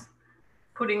problem is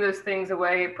putting those things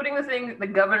away, putting the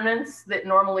governance that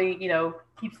normally,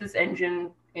 keeps this engine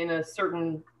in a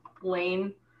certain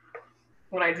lane.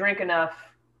 When I drink enough,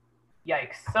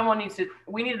 yikes.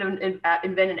 We need to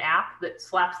invent an app that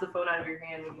slaps the phone out of your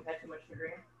hand when you've had too much to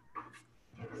drink,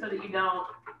 so that you don't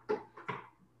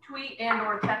tweet and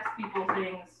or text people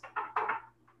things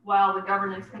while the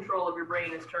governance control of your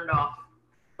brain is turned off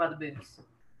by the booze.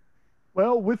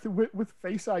 Well, with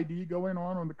Face ID going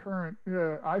on the current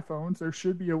iPhones, there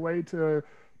should be a way to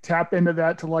tap into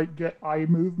that to like get eye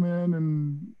movement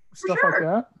and stuff like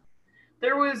that.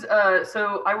 There was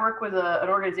so I work with an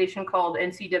organization called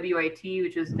NCWIT,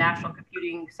 which is National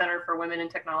Computing Center for Women in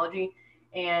Technology,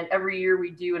 and every year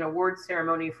we do an awards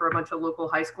ceremony for a bunch of local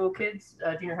high school kids,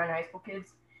 junior high and high school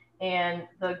kids. And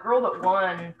the girl that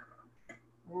won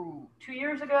 2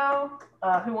 years ago,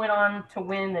 who went on to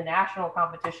win the national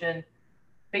competition,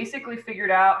 basically figured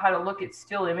out how to look at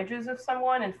still images of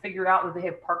someone and figure out that they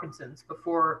have Parkinson's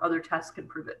before other tests can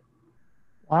prove it.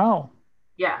 Wow.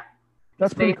 Yeah.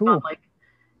 That's pretty cool.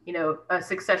 On, a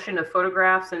succession of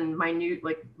photographs and minute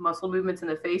muscle movements in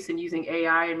the face, and using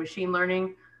AI and machine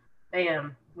learning.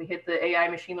 Bam. We hit the AI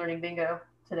machine learning bingo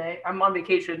today. I'm on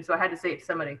vacation, so I had to say it to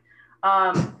somebody.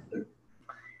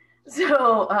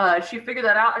 So she figured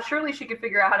that out. Surely she could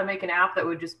figure out how to make an app that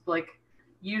would just like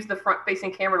use the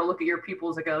front-facing camera to look at your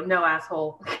pupils and go, "No,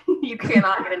 asshole, you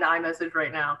cannot get an iMessage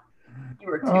right now. You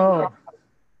are too." Oh,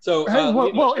 So, Hey,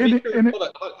 well, hold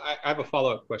on. I have a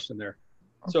follow-up question there.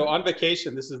 So on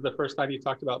vacation, this is the first time you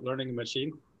talked about learning a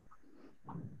machine?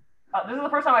 This is the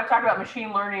first time I've talked about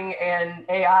machine learning and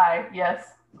AI.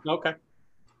 Yes. Okay.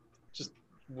 Just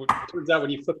turns out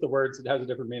when you flip the words, it has a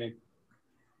different meaning.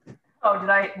 Oh, did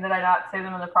I not say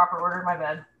them in the proper order? My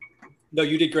bad. No,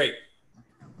 you did great.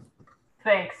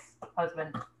 Thanks,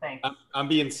 husband. Thanks. I'm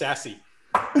being sassy.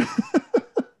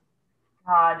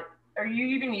 God, are you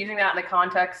even using that in the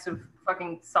context of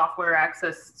fucking software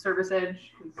access service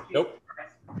edge? Nope.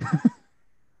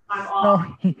 I'm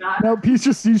off. No, he's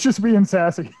just being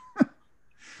sassy.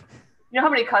 You know how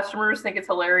many customers think it's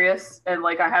hilarious, and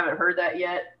like I haven't heard that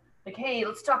yet. Like, hey,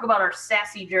 let's talk about our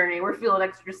sassy journey. We're feeling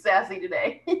extra sassy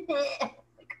today.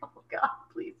 Like, oh God,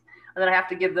 please. And then I have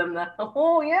to give them the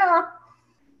oh yeah,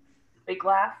 fake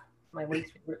laugh. My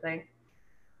least favorite thing.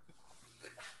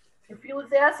 You're feeling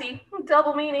sassy.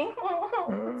 Double meaning.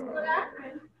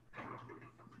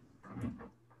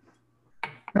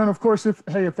 And of course, if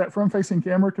that front-facing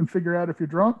camera can figure out if you're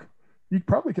drunk, you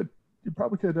probably could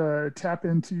tap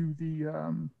into the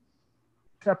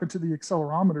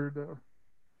accelerometer to.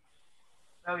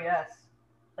 Oh yes,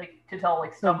 like to tell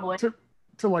like stumbling.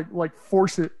 To like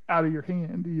force it out of your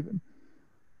hand even.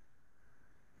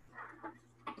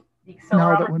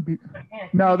 No, that wouldn't be.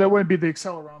 No, that wouldn't be the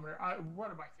accelerometer.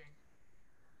 What am I thinking?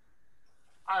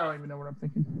 I don't even know what I'm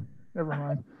thinking. Never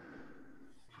mind.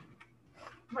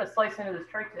 I'm gonna slice into this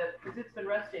tri-tip because it's been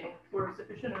resting for a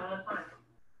sufficient amount of time,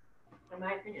 in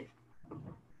my opinion.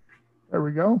 There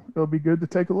we go. It'll be good to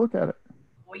take a look at it.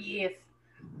 Oh yes.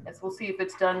 Yes, we'll see if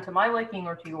it's done to my liking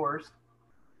or to yours.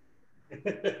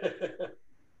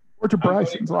 Or to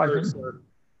Bryson's liking.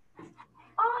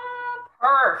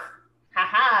 Perf.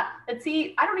 Haha. And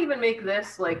see, I don't even make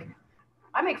this like,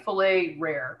 I make filet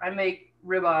rare. I make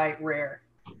ribeye rare.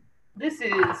 This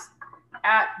is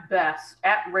at best,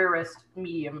 at rarest,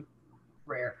 medium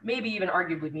rare. Maybe even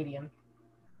arguably medium.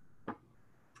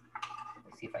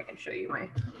 Let's see if I can show you my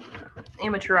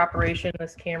amateur operation,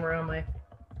 this camera on my.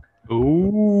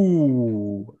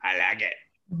 Ooh, I like it.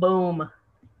 Boom.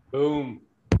 Boom.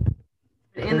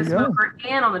 In the smoker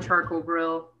and on the charcoal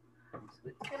grill.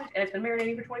 And it's been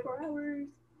marinating for 24 hours.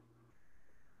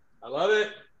 I love it.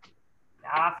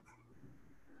 Ah.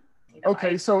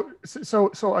 Okay, so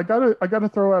I gotta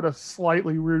throw out a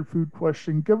slightly weird food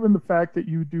question. Given the fact that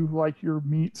you do like your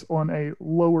meats on a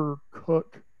lower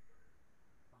cook,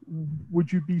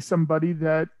 would you be somebody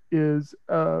that is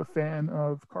a fan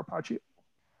of carpaccio?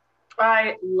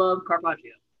 I love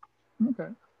carpaccio. Okay.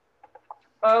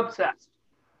 Obsessed.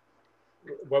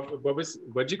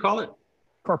 What'd you call it?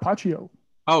 Carpaccio.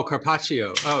 Oh,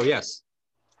 carpaccio. Oh, yes.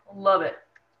 Love it.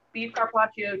 Beef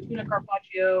carpaccio, tuna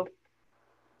carpaccio.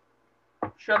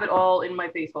 Shove it all in my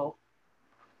face hole.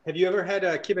 Have you ever had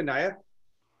a kibanaya?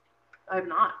 I have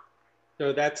not.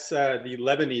 So that's the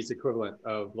Lebanese equivalent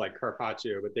of like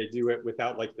carpaccio, but they do it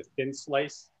without like the thin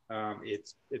slice.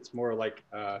 It's more like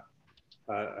a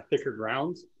thicker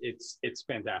ground. It's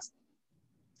fantastic.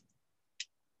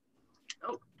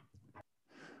 Oh.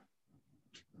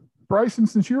 Bryson,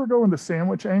 since you were going the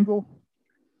sandwich angle,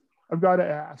 I've got to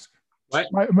ask. What?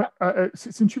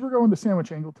 Since you were going the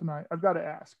sandwich angle tonight, I've got to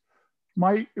ask.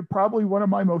 Probably one of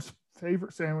my most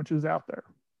favorite sandwiches out there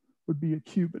would be a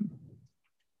Cuban.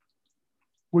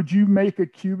 Would you make a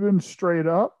Cuban straight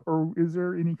up, or is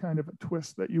there any kind of a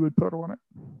twist that you would put on it?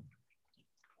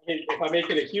 I mean, if I make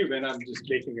it a Cuban, I'm just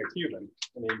making a Cuban.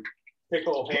 I mean,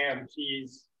 pickle, ham,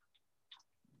 cheese.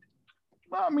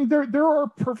 Well, I mean, there are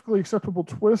perfectly acceptable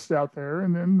twists out there,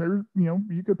 and then there,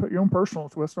 you could put your own personal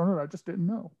twist on it. I just didn't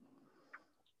know.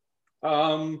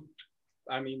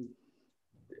 I mean,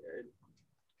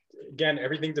 again,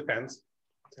 everything depends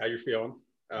how you're feeling.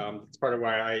 It's part of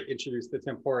why I introduced the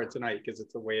tempura tonight, because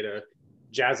it's a way to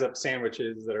jazz up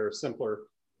sandwiches that are simpler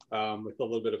with a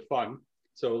little bit of fun.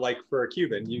 So like for a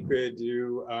Cuban, you could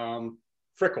do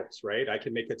frickles, right? I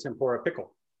can make a tempura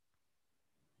pickle.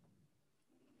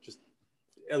 Just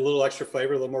a little extra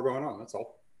flavor, a little more going on, that's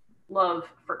all. Love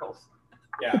frickles.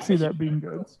 Yeah, I could see that being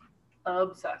good.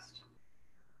 Obsessed.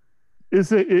 Is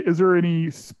there any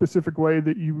specific way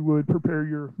that you would prepare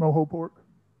your mojo pork?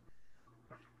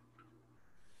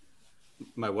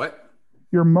 My what?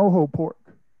 Your mojo pork.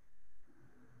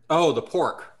 Oh, the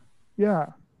pork.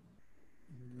 Yeah.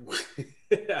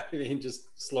 I mean, just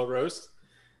slow roast.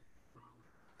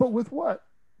 But with what?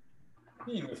 What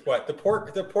do you mean with what? The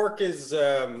pork is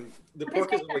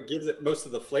what gives it most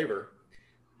of the flavor.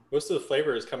 most of the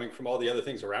flavor is coming from all the other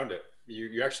things around it.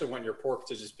 You actually want your pork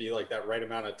to just be like that right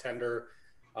amount of tender,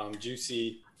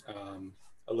 juicy,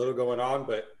 a little going on,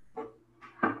 but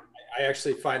I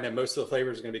actually find that most of the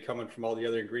flavor is going to be coming from all the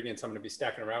other ingredients I'm going to be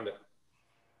stacking around it.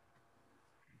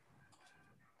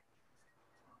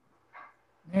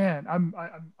 Man,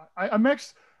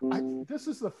 this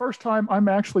is the first time I'm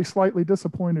actually slightly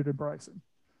disappointed in Bryson.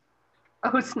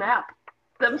 Oh snap!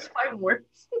 Them's fighting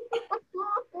words.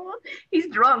 He's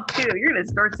drunk too. You're gonna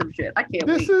start some shit. I can't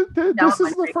wait. This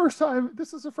is the first time.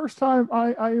 This is the first time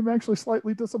I am actually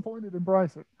slightly disappointed in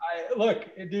Bryson. Look,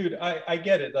 dude, I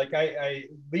get it. Like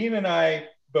Lean and I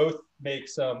both make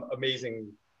some amazing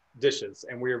dishes,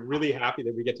 and we're really happy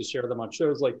that we get to share them on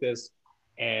shows like this,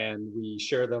 and we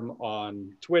share them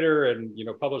on Twitter and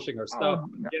publishing our stuff.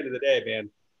 At the end of the day, man,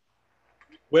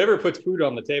 whatever puts food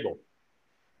on the table.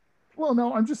 Well,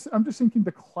 no, I'm just thinking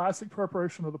the classic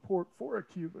preparation of the pork for a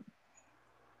Cuban.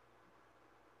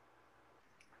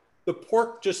 The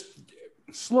pork just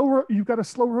you've got to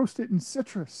slow roast it in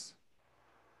citrus.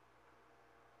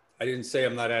 I didn't say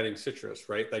I'm not adding citrus,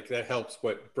 right? Like that helps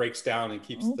what breaks down and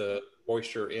keeps the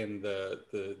moisture in the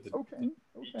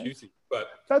juicy. But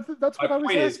that's what I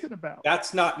was asking about.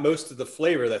 That's not most of the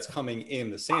flavor that's coming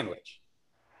in the sandwich.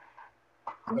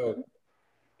 So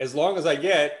as long as I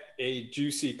get a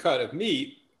juicy cut of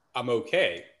meat, I'm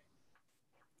okay.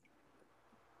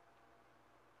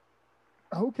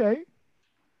 Okay.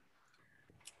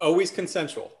 Always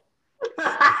consensual.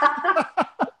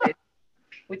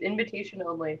 With invitation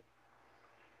only.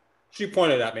 She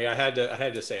pointed at me. I had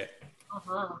to say it.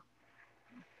 Uh-huh.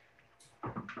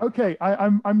 Okay,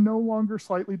 I'm no longer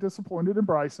slightly disappointed in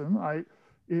Bryson. I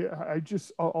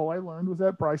just all I learned was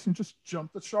that Bryson just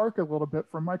jumped the shark a little bit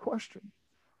from my question.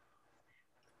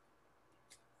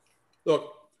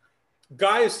 Look,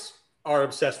 guys are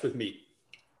obsessed with meat.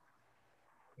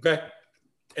 Okay?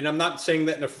 And I'm not saying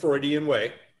that in a Freudian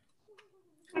way,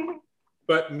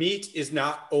 but meat is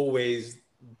not always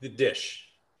the dish.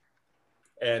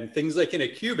 And things like in a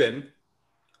Cuban,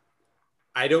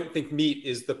 I don't think meat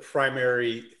is the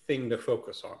primary thing to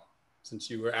focus on,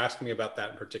 since you were asking me about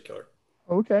that in particular.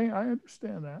 Okay, I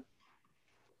understand that.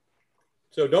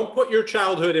 So don't put your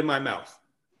childhood in my mouth.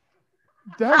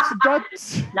 That's not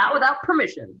without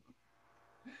permission.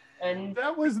 And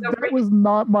that was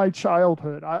not my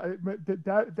childhood.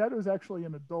 That was actually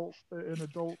an adult.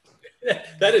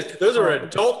 Those are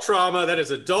adult trauma. That is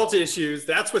adult issues.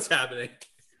 That's what's happening.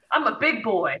 I'm a big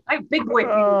boy. I have big boy.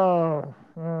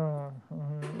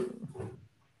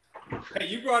 Hey,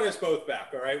 you brought us both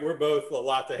back. All right, we're both a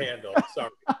lot to handle.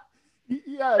 Sorry.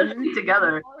 Yeah,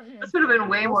 together. This would have been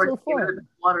way more fun than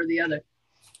one or the other.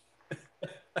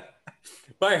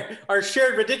 By our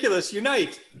shared ridiculous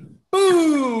unite.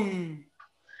 Boom!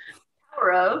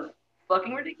 Power of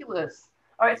fucking ridiculous.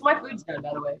 All right, so my food's done,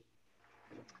 by the way.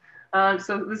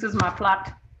 So this is my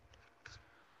plot.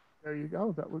 There you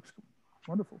go. That looks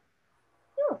wonderful.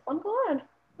 Yeah, I'm glad.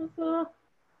 With some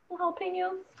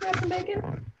jalapenos, grab some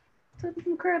bacon,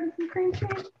 some crab and some cream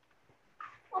cheese.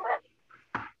 All that.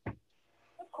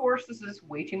 Of course, this is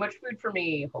way too much food for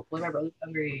me. Hopefully my brother's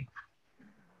hungry.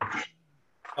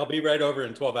 I'll be right over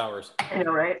in 12 hours. I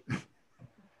know, right?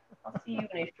 I'll see you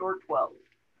in a short 12.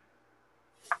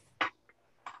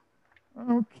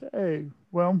 Okay.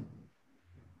 Well,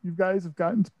 you guys have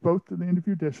gotten to both of the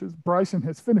interview dishes. Bryson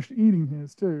has finished eating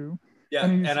his too. Yeah,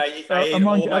 and I ate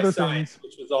among all my other sides, things,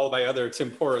 which was all my other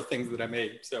tempura things that I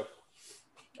made. So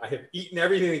I have eaten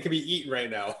everything that can be eaten right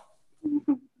now.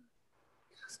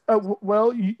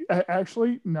 Well,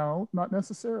 actually, no, not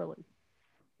necessarily.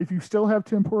 If you still have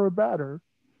tempura batter,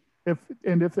 if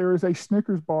there is a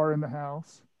Snickers bar in the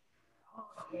house. Oh,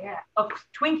 yeah. Oh,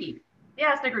 Twinkie.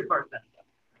 Yeah, Snickers bar's better.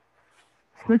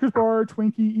 Snickers bar,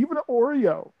 Twinkie, even an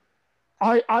Oreo.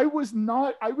 I was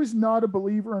not a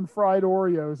believer in fried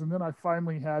Oreos, and then I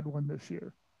finally had one this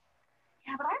year.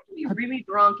 Yeah, but I have to be really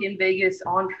drunk in Vegas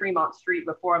on Fremont Street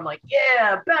before I'm like,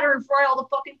 yeah, batter and fry all the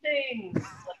fucking things.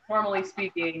 Like, normally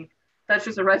speaking, that's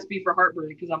just a recipe for heartburn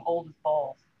because I'm old as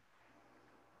balls.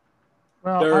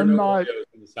 Well, there are I'm no not. Oreos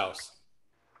in this house.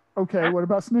 Okay, what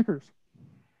about Snickers?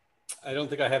 I don't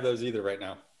think I have those either right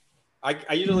now.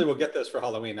 I usually will get those for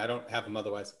Halloween. I don't have them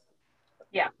otherwise.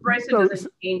 Yeah, Bryson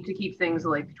doesn't aim to keep things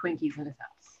like Twinkies in his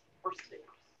house. Or Snickers.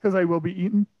 Because they will be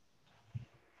eaten?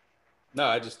 No,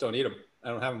 I just don't eat them. I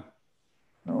don't have them.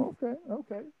 Oh,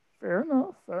 okay. Fair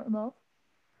enough.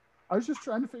 I was just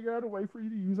trying to figure out a way for you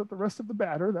to use up the rest of the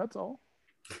batter, that's all.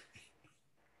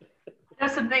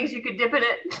 There's some things you could dip in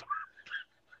it.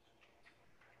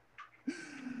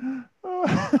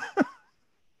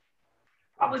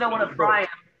 Probably don't want to fry them.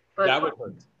 But That would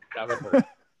hurt.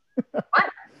 What?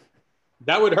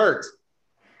 That would hurt.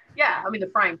 Yeah, I mean the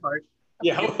frying part.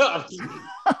 Yeah. Well,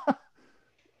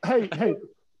 Hey,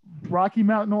 Rocky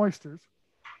Mountain oysters.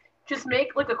 Just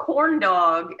make like a corn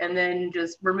dog and then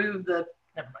just remove the.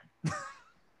 Never mind.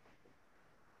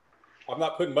 I'm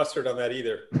not putting mustard on that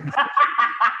either. Good,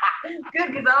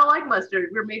 because I don't like mustard.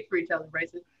 We're made for each other,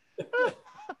 Bryson.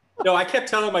 No, I kept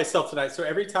telling myself tonight. So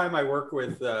every time I work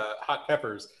with hot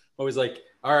peppers, I'm always like,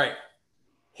 all right,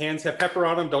 hands have pepper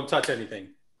on them. Don't touch anything.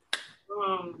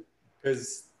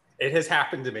 Because it has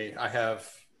happened to me. I have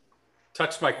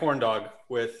touched my corn dog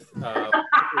with hands.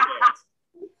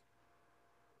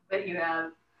 Bet you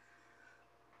have.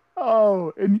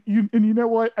 Oh, and you know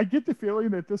what? I get the feeling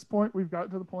that at this point we've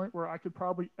gotten to the point where I could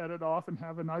probably edit off and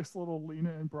have a nice little Lena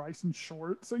and Bryson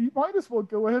short. So you might as well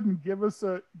go ahead and give us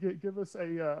a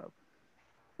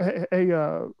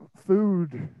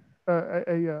food,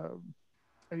 a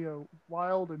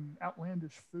wild and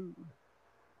outlandish food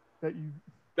that you.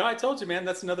 No, I told you, man.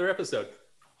 That's another episode.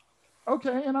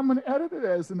 Okay, and I'm going to edit it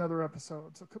as another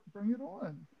episode. So bring it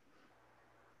on.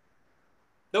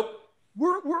 Nope.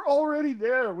 We're already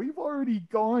there. We've already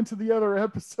gone to the other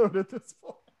episode at this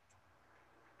point.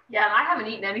 Yeah, and I haven't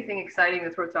eaten anything exciting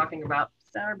that's worth talking about.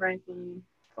 Sour Bryson,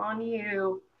 it's on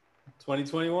you.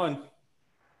 2021.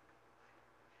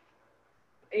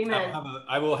 Amen.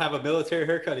 I will have a military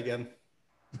haircut again.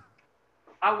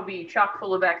 I will be chock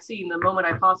full of vaccine the moment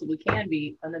I possibly can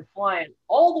be, and then flying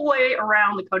all the way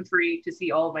around the country to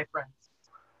see all of my friends.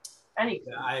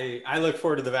 Anything. I look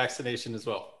forward to the vaccination as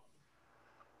well.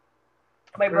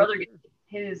 My brother gets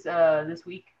his this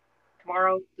week,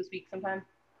 this week sometime,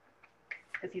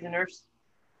 because he's a nurse.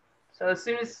 So as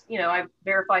soon as, I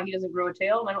verify he doesn't grow a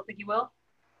tail, and I don't think he will,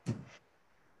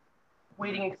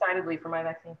 waiting excitedly for my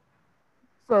vaccine.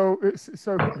 So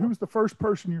who's the first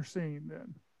person you're seeing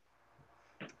then?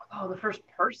 Oh, the first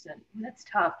person. That's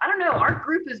tough. I don't know. Our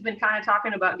group has been kind of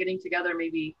talking about getting together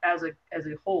maybe as a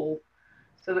whole,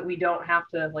 so that we don't have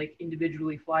to like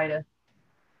individually fly to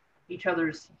each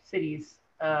other's cities.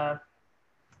 Yeah,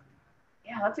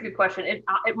 that's a good question.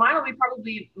 Mine will be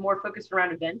probably more focused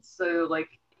around events. So like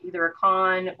either a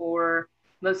con or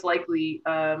most likely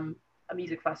a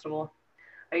music festival.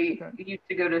 I used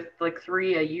to go to like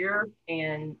 3 a year,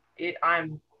 and I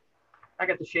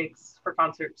got the shakes for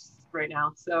concerts right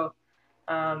now. So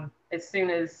as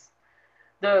soon as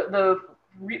the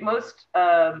most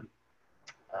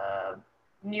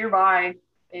nearby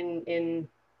in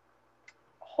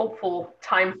hopeful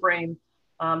time frame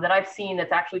that I've seen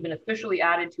that's actually been officially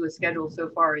added to a schedule so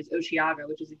far is Osheaga,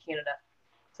 which is in Canada.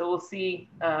 So we'll see.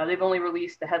 They've only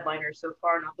released the headliners so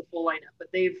far, not the full lineup, but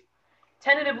they've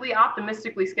tentatively,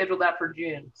 optimistically scheduled that for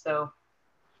June. So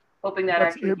hoping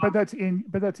that that's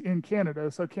in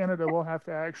Canada. So Canada will have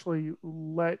to actually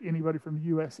let anybody from the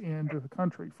U.S. into the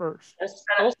country first.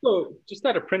 Also, just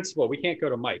out of principle, we can't go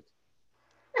to Mike.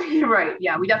 Right.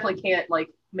 Yeah, we definitely can't like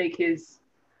make his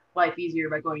life easier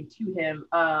by going to him,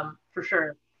 for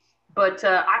sure. But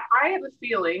I have a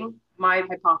feeling, my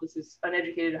hypothesis,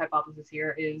 uneducated hypothesis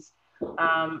here, is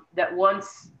that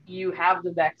once you have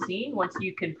the vaccine, once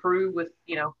you can prove with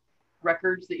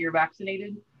records that you're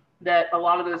vaccinated, that a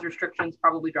lot of those restrictions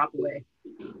probably drop away.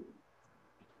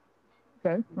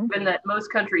 Okay. And that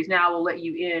most countries now will let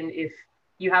you in if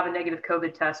you have a negative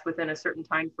COVID test within a certain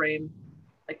time frame,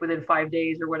 like within 5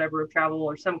 days or whatever of travel,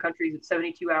 or some countries it's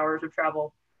 72 hours of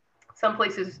travel. Some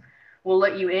places will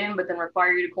let you in, but then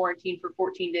require you to quarantine for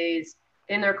 14 days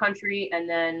in their country, and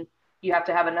then you have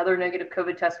to have another negative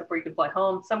COVID test before you can fly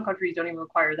home. Some countries don't even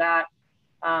require that.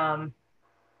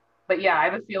 But yeah, I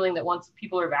have a feeling that once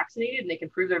people are vaccinated and they can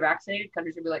prove they're vaccinated,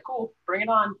 countries will be like, cool, bring it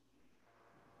on.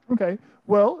 Okay.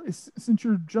 Well, since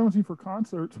you're jonesing for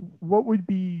concerts, what would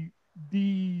be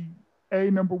the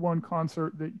number one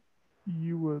concert that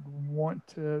you would want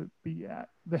to be at?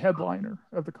 The headliner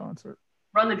of the concert?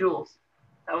 Run the Jewels.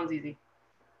 That one's easy.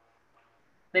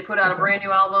 They put out a brand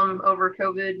new album over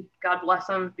COVID. God bless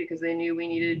them, because they knew we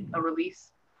needed a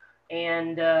release.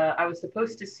 And I was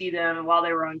supposed to see them while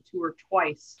they were on tour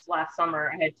twice last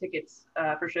summer. I had tickets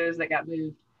for shows that got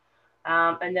moved.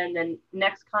 And then the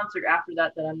next concert after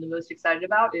that I'm the most excited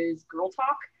about is Girl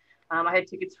Talk. I had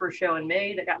tickets for a show in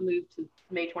May that got moved to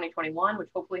May 2021, which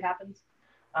hopefully happens.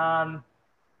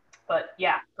 But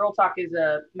yeah, Girl Talk is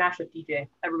a mashup DJ.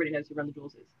 Everybody knows who Run the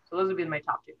Jewels is. So those would be my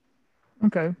top two.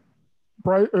 Okay.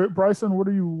 Bryson, what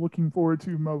are you looking forward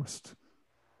to most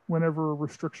whenever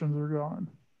restrictions are gone?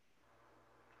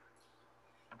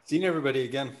 Seeing everybody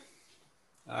again.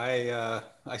 I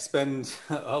spend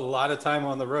a lot of time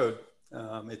on the road.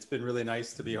 It's been really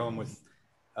nice to be home with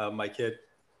my kid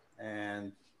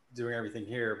and doing everything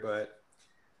here, but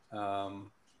I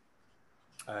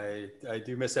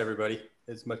do miss everybody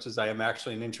as much as I am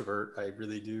actually an introvert. I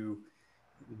really do.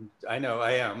 I know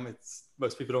I am. It's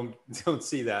most people don't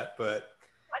see that, but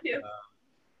I do.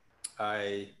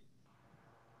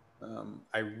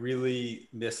 I really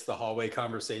miss the hallway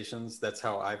conversations. That's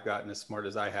how I've gotten as smart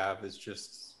as I have, is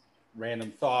just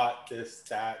random thought, this,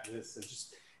 and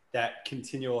just that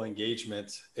continual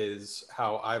engagement is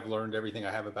how I've learned everything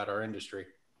I have about our industry.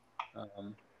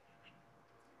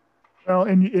 Well,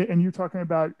 and you're talking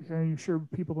about, you sure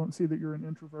people don't see that you're an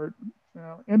introvert.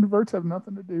 Introverts have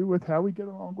nothing to do with how we get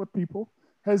along with people.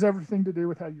 It has everything to do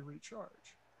with how you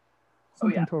recharge.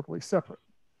 Something totally separate.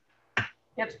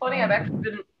 Yeah, it's funny. I've actually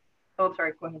been. Oh,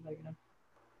 sorry. Go ahead.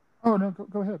 Oh no,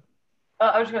 go ahead.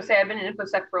 I was going to say I've been in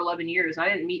InfoSec for 11 years. I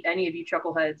didn't meet any of you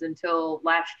chuckleheads until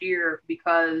last year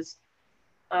because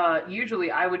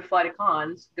usually I would fly to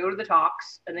cons, go to the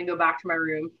talks, and then go back to my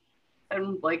room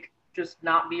and like just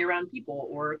not be around people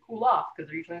or cool off because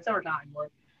they're usually in the summertime. Or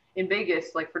in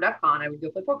Vegas, like for DEF CON, I would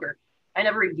go play poker. I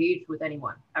never engaged with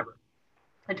anyone ever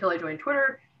until I joined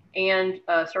Twitter and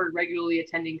started regularly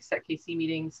attending SecKC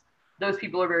meetings. Those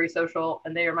people are very social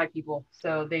and they are my people.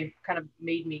 So they've kind of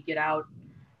made me get out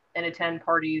and attend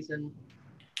parties and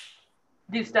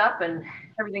do stuff, and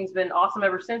everything's been awesome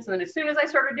ever since. And then as soon as I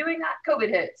started doing that, COVID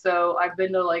hit. So I've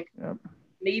been to like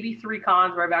maybe 3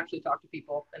 cons where I've actually talked to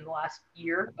people in the last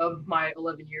year of my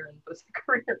 11-year InfoSec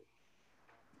career.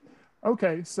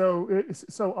 Okay, so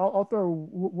I'll throw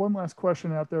one last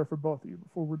question out there for both of you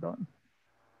before we're done.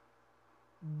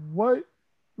 What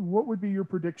would be your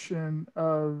prediction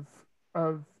of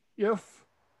if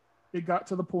it got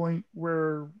to the point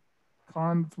where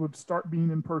cons would start being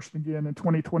in person again in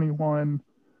 2021?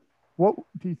 What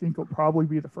do you think will probably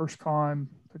be the first con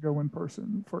to go in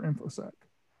person for InfoSec?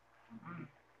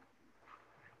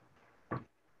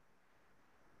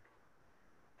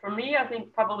 For me, I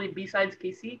think probably B-Sides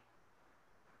KC,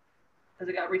 because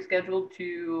it got rescheduled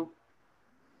to,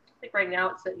 I think right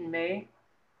now it's set in May,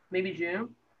 maybe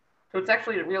June. So it's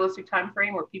actually a realistic time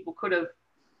frame where people could have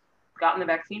gotten the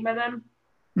vaccine by then.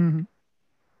 Mm-hmm.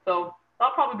 So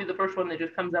that'll probably be the first one that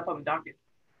just comes up on the docket.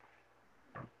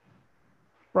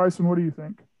 Bryson, what do you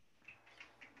think?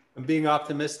 I'm being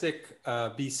optimistic.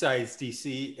 B-Sides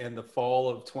DC in the fall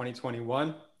of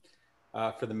 2021.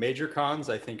 For the major cons,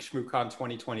 I think ShmooCon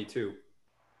 2022.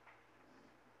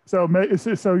 So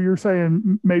you're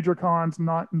saying major cons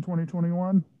not in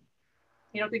 2021?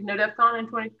 You don't think no DEF CON in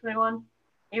 2021?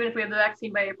 Even if we have the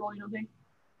vaccine by April, you don't think?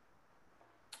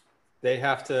 They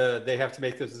have to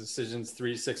make those decisions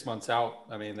 3 to 6 months out.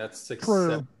 I mean, that's 6, True.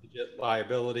 7-digit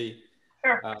liability.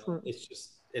 Sure.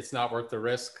 It's not worth the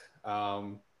risk.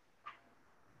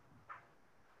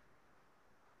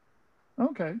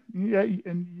 Okay. Yeah,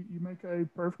 and you make a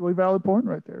perfectly valid point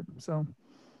right there. So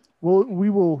we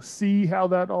will see how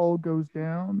that all goes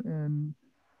down, and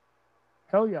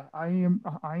hell yeah, I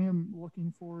am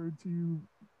looking forward to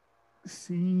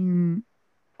seeing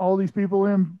all these people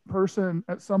in person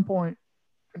at some point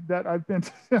that I've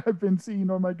been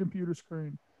seeing on my computer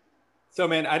screen. So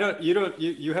man,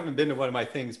 you haven't been to one of my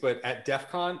things, but at DEF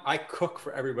CON, I cook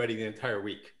for everybody the entire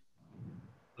week.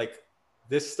 Like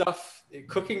this stuff,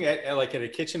 cooking at a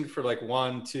kitchen for like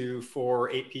 1, 2, 4,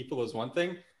 8 people is one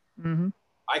thing. Mm-hmm.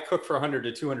 I cook for 100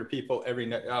 to 200 people every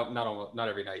night. Not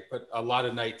every night, but a lot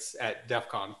of nights at DEF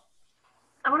CON.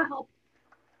 I want to help.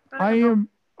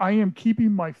 I am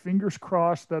keeping my fingers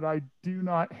crossed that I do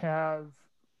not have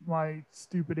my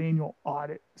stupid annual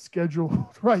audit scheduled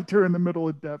right there in the middle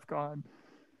of DEF CON.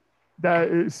 That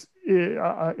is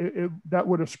that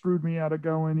would have screwed me out of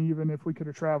going, even if we could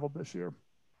have traveled this year.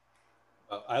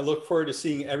 I look forward to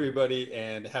seeing everybody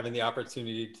and having the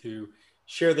opportunity to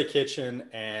share the kitchen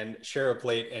and share a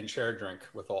plate and share a drink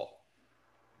with all.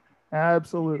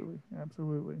 Absolutely.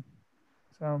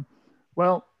 So,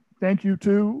 well, thank you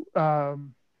too.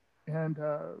 And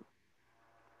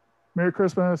Merry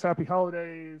Christmas, Happy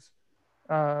Holidays.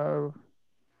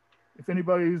 If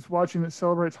anybody's watching that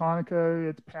celebrates Hanukkah,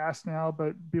 it's past now,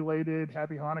 but belated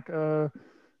Happy Hanukkah.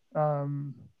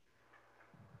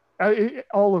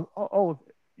 All of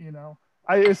it, you know.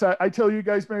 I tell you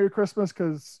guys Merry Christmas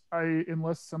because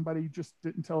unless somebody just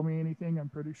didn't tell me anything, I'm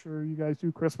pretty sure you guys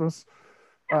do Christmas.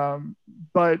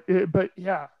 But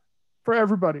yeah, for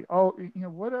everybody,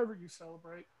 whatever you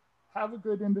celebrate, have a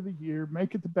good end of the year.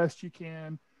 Make it the best you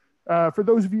can. For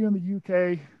those of you in the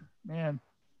UK, man,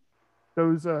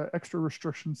 those extra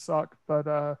restrictions suck,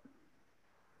 but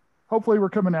hopefully we're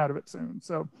coming out of it soon.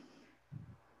 So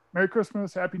Merry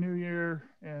Christmas, Happy New Year,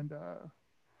 and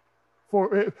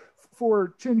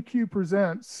for Chin Q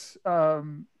Presents,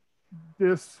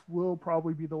 this will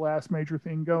probably be the last major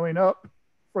thing going up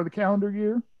for the calendar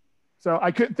year. So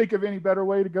I couldn't think of any better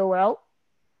way to go out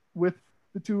with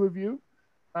the two of you.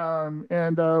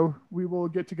 And we will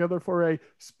get together for a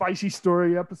spicy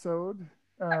story episode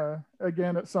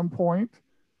again at some point.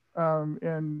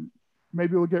 And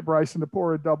maybe we'll get Bryson to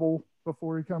pour a double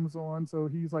before he comes on. So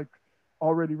he's like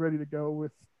already ready to go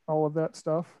with all of that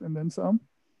stuff and then some.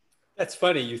 That's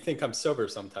funny. You think I'm sober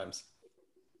sometimes.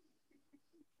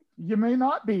 You may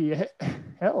not be.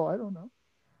 Hell, I don't know.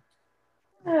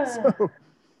 So,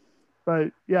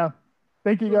 but yeah,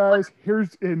 thank you guys. Here's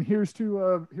to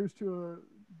a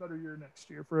better year next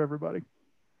year for everybody.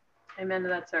 Amen to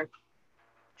that, sir.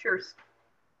 Cheers.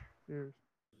 Cheers.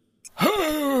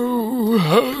 Ho,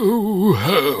 ho,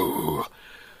 ho.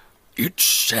 It's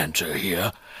Santa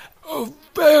here. A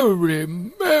very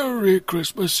Merry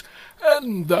Christmas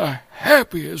and the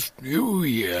happiest New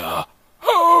Year.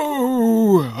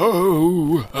 Ho,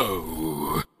 ho, ho.